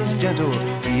he is gentle.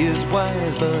 He is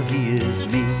wise, but he is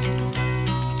meek.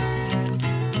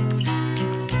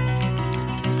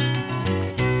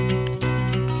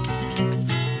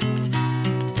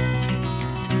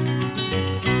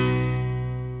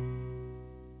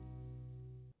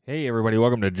 Hey, everybody,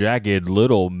 welcome to Jagged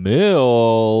Little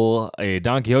Mill, a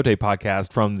Don Quixote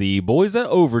podcast from the Boys at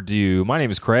Overdue. My name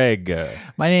is Craig.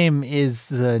 My name is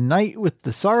the knight with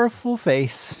the sorrowful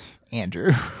face,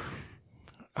 Andrew.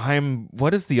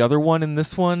 What is the other one in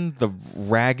this one? The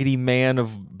raggedy man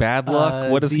of bad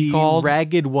luck? What is he called? The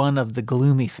ragged one of the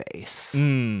gloomy face. I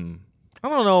don't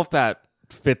know if that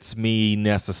fits me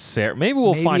necessarily. Maybe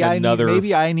we'll find another.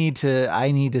 Maybe I need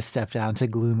to step down to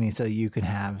gloomy so you can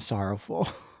have sorrowful.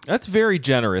 That's very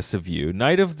generous of you.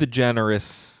 Knight of the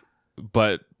generous,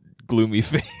 but gloomy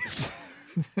face.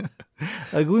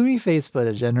 A gloomy face, but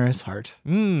a generous heart.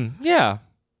 Yeah.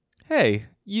 Hey,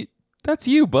 that's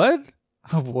you, bud.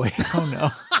 Oh boy. Oh no.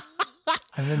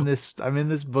 I'm in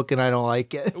this book and I don't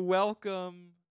like it. Welcome.